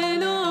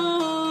ویلو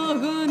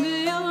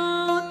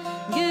گندیان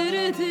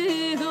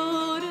گرتی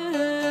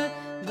داره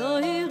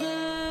دایی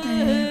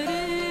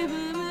غریب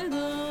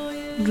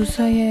مدای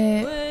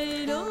روزهای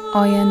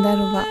آینده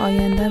رو و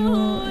آینده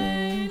رو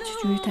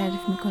چجوری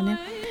تعریف میکنه؟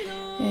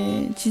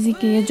 چیزی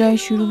که یه جای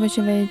شروع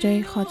بشه و یه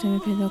جای خاتمه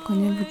پیدا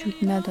کنه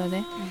وجود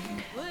نداره.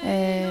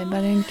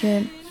 برای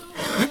اینکه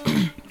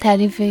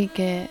تعریفی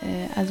که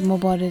از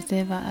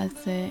مبارزه و از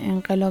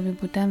انقلابی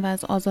بودن و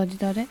از آزادی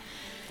داره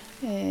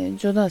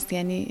جداست.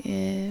 یعنی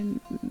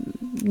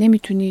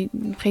نمیتونی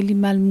خیلی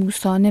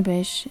ملموسانه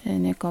بهش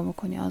نگاه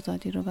بکنی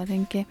آزادی رو، برای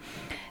اینکه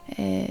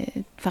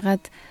فقط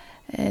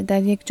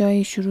در یک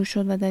جایی شروع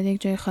شد و در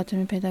یک جای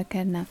خاتمه پیدا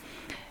کرد. نه،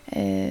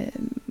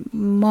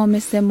 ما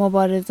مثل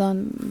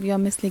مبارزان یا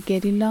مثل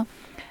گریلا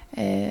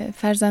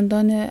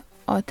فرزندان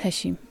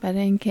آتشیم، برای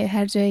اینکه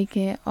هر جایی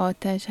که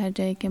آتش، هر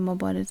جایی که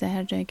مبارزه،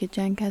 هر جایی که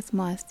جنگ هست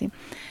ما هستیم.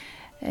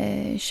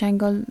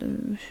 شنگال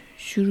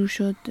شروع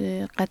شد،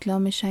 قتل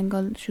عام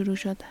شنگال شروع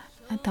شد،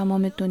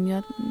 تمام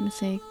دنیا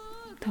مثل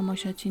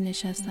تماشاچی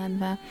نشستن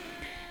و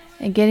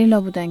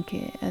گریلا بودن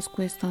که از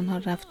کوهستان ها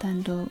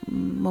رفتند و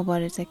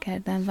مبارزه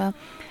کردن و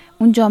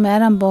اون جامعه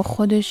هم با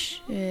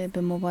خودش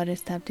به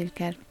مبارز تبدیل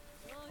کرد.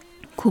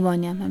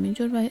 کوبانی هم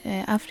همینجور و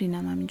افرین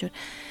هم همینجور.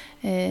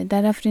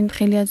 در افرین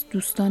خیلی از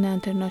دوستان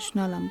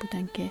انترناشنال هم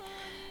بودن که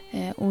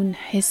اون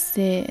حس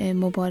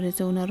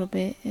مبارزه اونا رو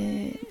به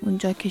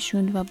اونجا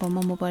کشوند و با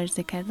ما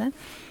مبارزه کردن.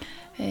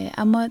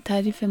 اما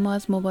تعریف ما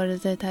از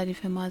مبارزه،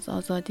 تعریف ما از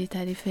آزادی،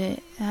 تعریف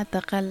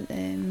حداقل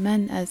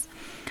من از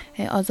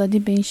آزادی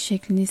به این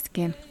شکل نیست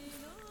که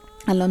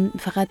الان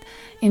فقط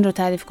این رو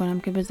تعریف کنم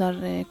که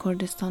بذار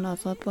کردستان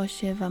آزاد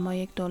باشه و ما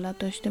یک دولت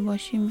داشته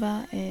باشیم و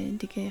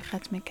دیگه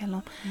ختم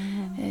کلام.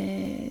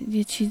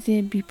 یه چیز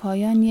بی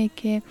پایانیه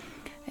که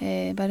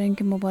برای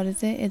اینکه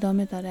مبارزه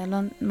ادامه داره.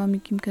 الان ما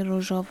میگیم که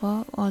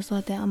روژاوا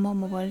آزاده، اما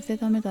مبارزه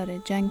ادامه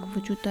داره، جنگ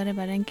وجود داره،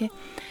 برای اینکه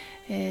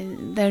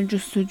در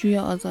جستجوی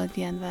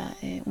آزادی هن و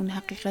اون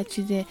حقیقت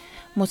چیز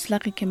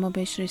مطلقی که ما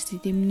بهش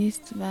رسیدیم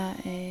نیست و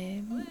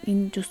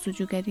این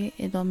جستجوگری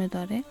ادامه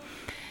داره.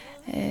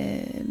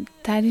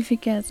 تعریفی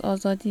که از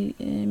آزادی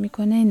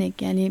میکنه اینه،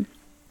 یعنی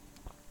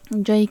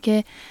جایی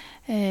که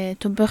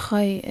تو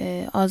بخوای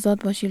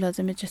آزاد باشی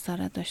لازمه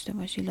جسارت داشته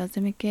باشی،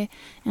 لازمه که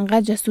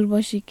اینقدر جسور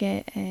باشی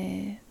که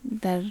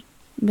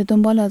به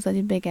دنبال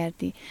آزادی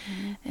بگردی.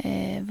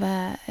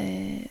 و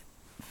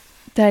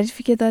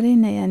تعریفی که داره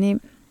اینه، یعنی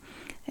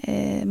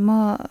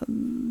ما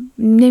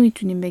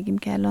نمیتونیم بگیم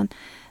که الان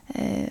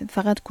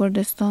فقط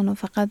کردستان و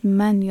فقط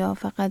من یا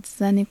فقط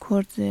زن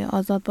کرد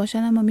آزاد باشن،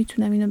 اما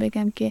میتونم اینو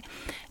بگم که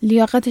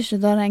لیاقتش رو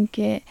دارن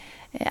که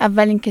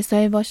اولین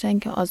کسایی باشن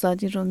که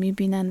آزادی رو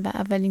میبینن و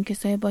اولین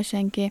کسایی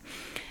باشن که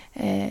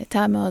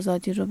طعم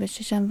آزادی رو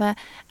بچشن و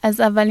از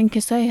اولین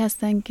کسایی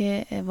هستن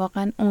که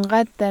واقعا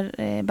اونقدر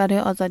برای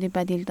آزادی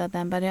بدیل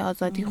دادن، برای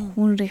آزادی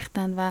خون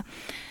ریختن و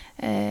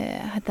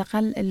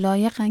حداقل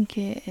لایقن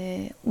که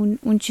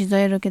اون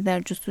چیزایی رو که در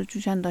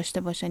جستجوشن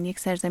داشته باشن، یک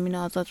سرزمین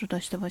آزاد رو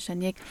داشته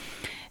باشن، یک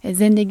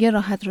زندگی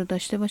راحت رو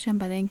داشته باشن،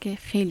 برای اینکه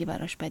خیلی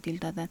براش بدیل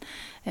دادن.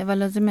 و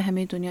لازمه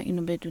همه دنیا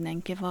اینو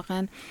بدونن که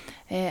واقعا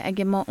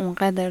اگه ما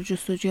اونقدر در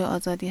جستجوی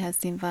آزادی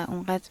هستیم و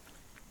اونقدر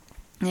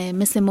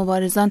مثل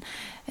مبارزان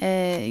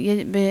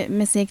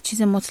مثل یک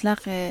چیز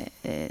مطلق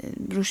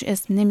روش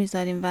اسم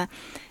نمیذاریم و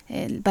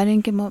برای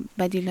اینکه ما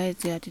بدیل‌های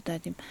زیادی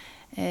دادیم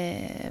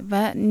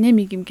و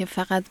نمیگیم که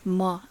فقط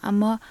ما،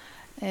 اما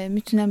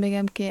میتونم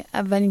بگم که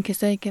اولین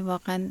کسایی که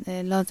واقعا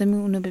لازمه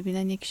اونو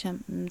ببینن یکیشم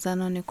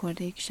زنان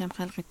کرده، یکیشم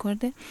خلق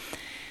کرده.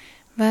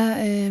 و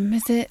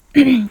مثل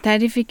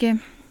تعریفی که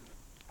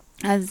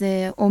از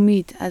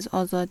امید، از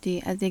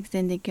آزادی، از یک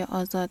زندگی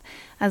آزاد،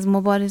 از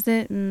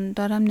مبارزه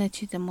دارم، نه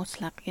چیز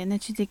مطلقیه، نه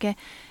چیزی که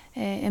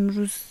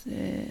امروز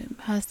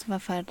هست و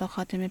فردا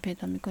خاتمه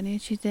پیدا میکنه، یه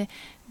چیز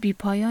بی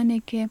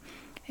پایانه که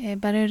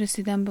برای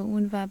رسیدن به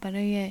اون و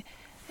برای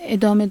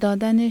ادامه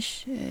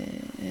دادنش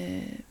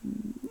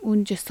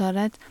اون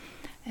جسارت،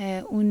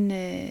 اون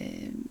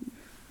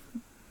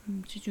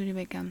چجوری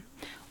بگم،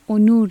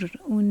 اون نور،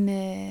 اون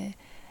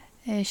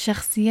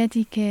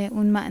شخصیتی که،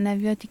 اون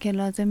معنویاتی که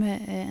لازم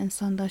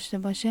انسان داشته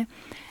باشه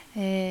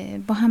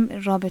با هم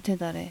رابطه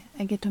داره.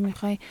 اگه تو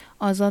میخوای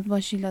آزاد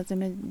باشی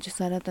لازمه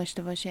جسارت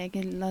داشته باشی،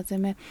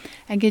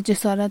 اگه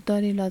جسارت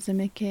داری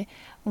لازمه که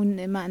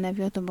اون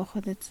معنویات رو با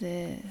خودت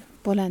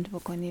بلند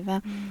بکنی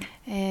و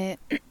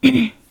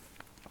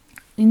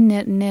این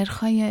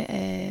نرخ‌های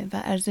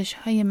و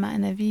ارزش‌های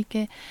معنوی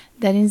که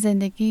در این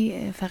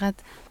زندگی فقط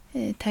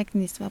تک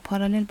نیست و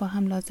پارالل با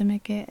هم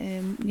لازمه که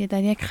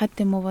در یک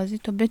خط موازی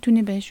تو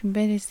بتونی بهشون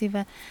برسی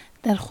و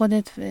در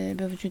خودت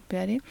به وجود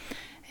بیاری.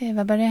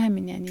 و برای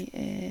همین یعنی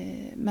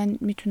من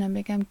میتونم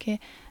بگم که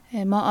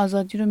ما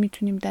آزادی رو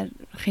میتونیم در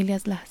خیلی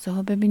از لحظه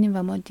ها ببینیم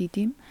و ما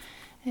دیدیم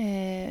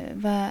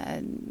و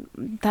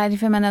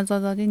تعریف من از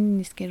آزادی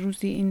نیست که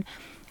روزی این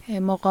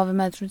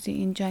مقاومت روزی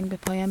این جنگ به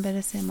پایان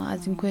برسه، ما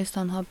از این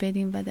کوهستان ها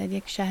بریم و در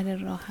یک شهر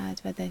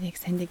راحت و در یک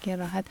زندگی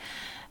راحت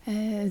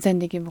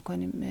زندگی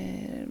بکنیم.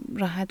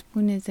 راحت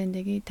بون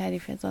زندگی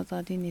تعریف از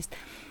آزادی نیست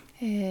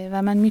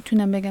و من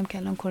میتونم بگم که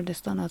الان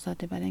کردستان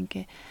آزاده، برای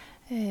اینکه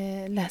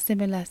لحظه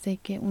به لحظه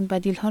که اون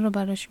بدیل ها رو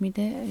براش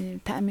میده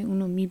طعم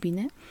اونو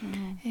میبینه.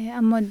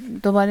 اما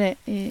دوباره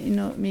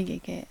اینو میگه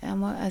که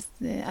اما از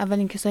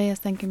اولین کسایی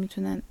هستن که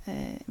میتونن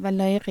و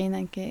لایق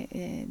اینن که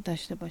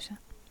داشته باشن.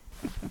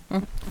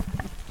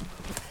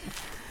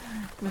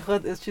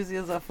 میخواد از چیزی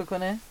اضافه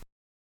کنه؟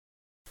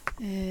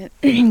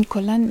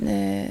 کلا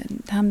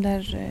هم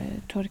در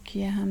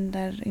ترکیه هم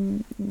در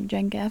این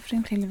جنگ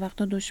افرین خیلی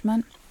وقتا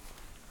دشمن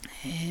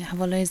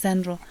حوالای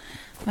زن رو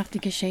وقتی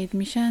که شهید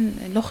میشن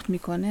لخت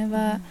میکنه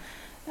و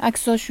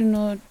عکساشون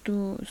رو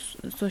تو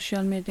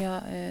سوشیال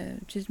میدیا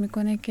چیز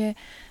میکنه که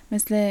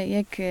مثل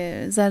یک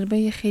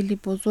ضربه خیلی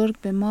بزرگ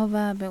به ما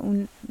و به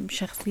اون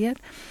شخصیت.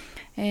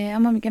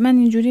 اما میگه من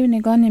اینجوری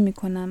نگاه نمی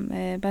کنم،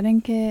 برای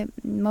اینکه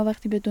ما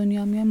وقتی به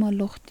دنیا میایم ما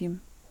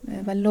لختیم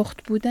و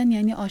لخت بودن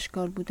یعنی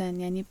آشکار بودن،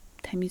 یعنی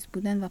تمیز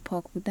بودن و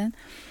پاک بودن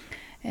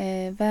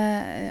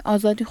و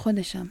آزادی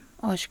خودشم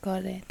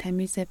آشکاره،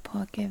 تمیز،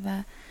 پاکه و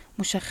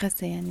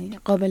مشخصه، یعنی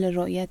قابل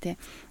رؤیته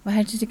و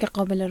هر چیزی که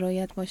قابل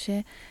رؤیت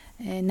باشه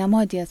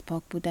نمادی از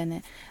پاک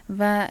بودنه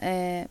و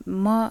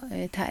ما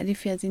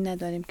تعریفی از این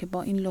نداریم که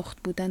با این لخت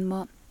بودن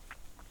ما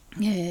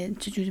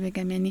چجوری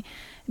بگم یعنی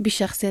بی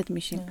شخصیت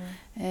میشیم.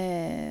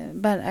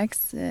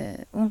 برعکس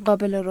اون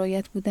قابل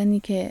رؤیت بودنی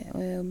که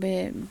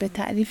به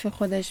تعریف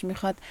خودش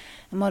میخواد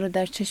ما رو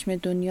در چشم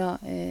دنیا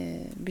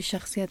بی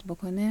شخصیت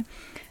بکنه،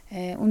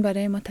 اون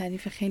برای ما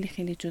تعریف خیلی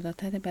خیلی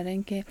جداتره، برای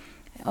اینکه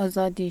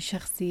آزادی،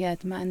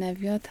 شخصیت،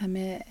 معنویات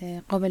همه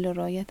قابل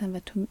رعایتن و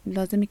تو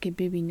لازمی که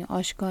ببینی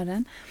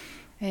آشکارن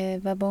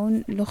و با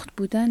اون لخت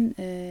بودن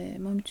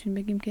ما میتونیم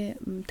بگیم که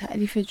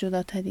تعریف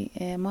جداتری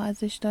ما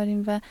ازش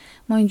داریم و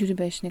ما اینجوری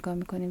بهش نگاه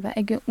میکنیم و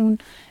اگه اون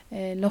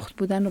لخت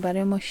بودن رو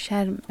برای ما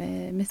شرم،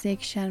 مثل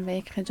یک شرم و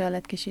یک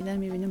خجالت کشیدن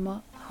میبینیم،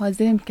 ما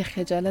حاضریم که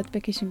خجالت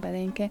بکشیم برای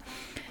اینکه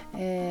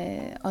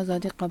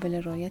آزادی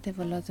قابل رعایت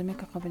و لازمه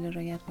که قابل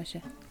رعایت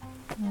باشه.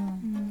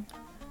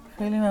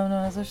 خیلی ممنون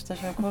ازش،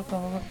 تشکر کنم،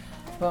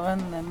 واقعا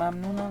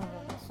ممنونم.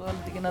 سوال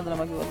دیگه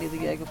ندارم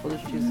اگه خودش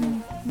چیزی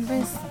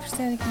بس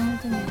بیشتر که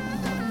ندونیم.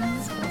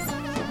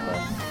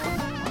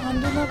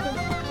 الحمدلله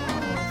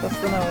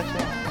خسته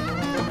نباشه.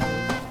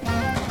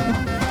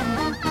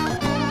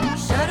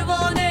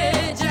 شروانه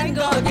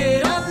جنگا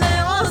گیران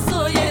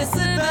لعاسوی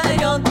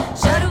سبیان،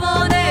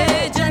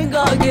 شروانه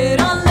جنگا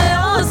گیران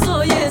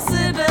لعاسوی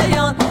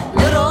سبیان،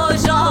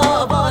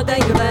 لروجا با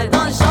دنگ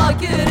بردان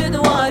شاکرین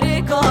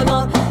واری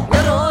کالان،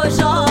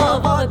 لروجا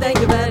با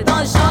دنگ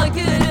بردان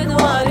شاکرین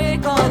واری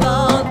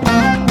کالان.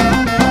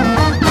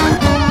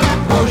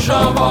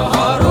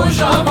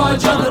 روژاوا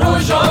جان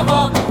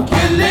روژاوا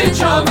کلی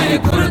چاوی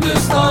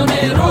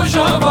کردستانی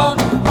روژاوا،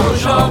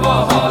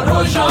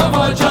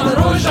 روژاوا جان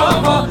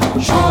روژاوا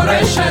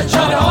شورش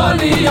چر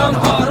عالیان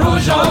ها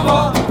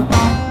روژاوا.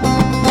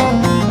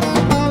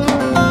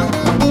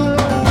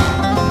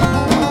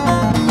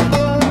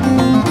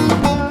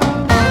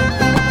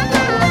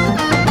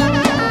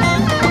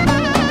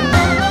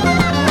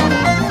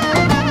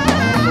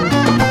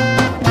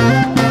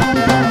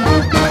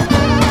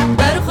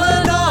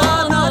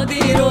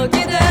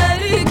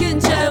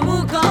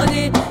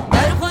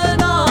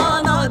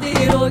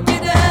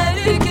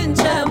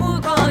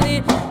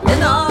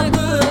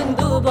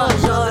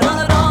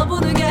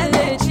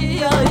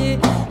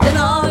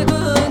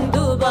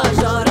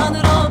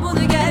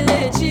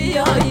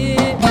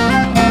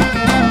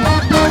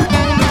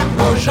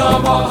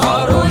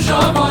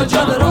 روژاوا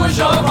جان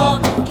روژاوا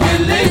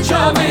کلی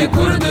چاوی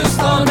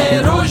کردستانی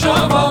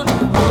روژاوا،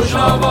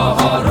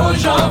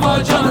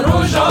 روژاوا جان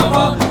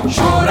روژاوا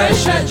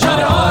شورش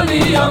چر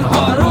عالیان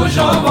ها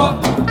روژاوا.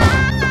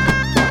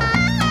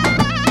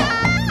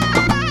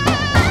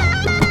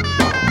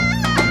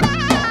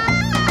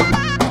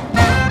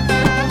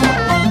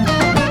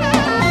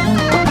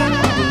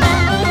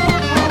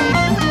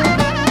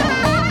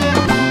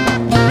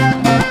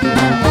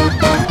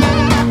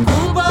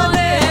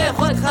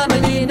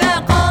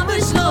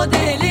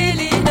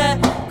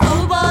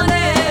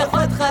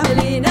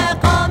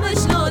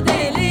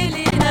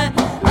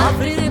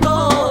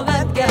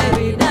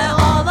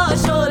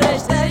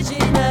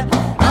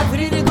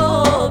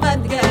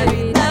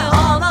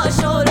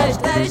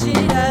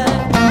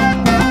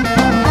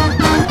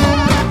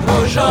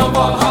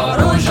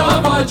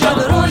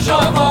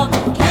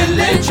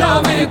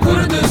 چاوی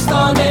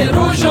کردستانی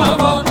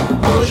روژاوا،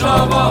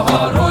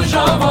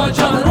 روژاوا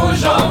جان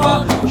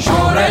روژاوا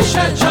شورش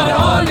چر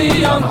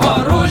عالیان ها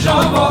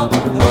روژاوا،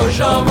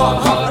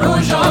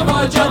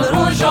 روژاوا جان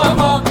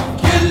روژاوا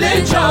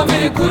کلی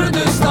چاوی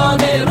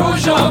کردستانی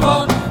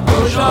روژاوا،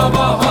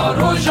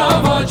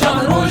 روژاوا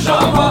جان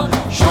روژاوا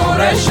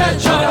شورش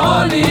چر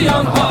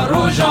عالیان ها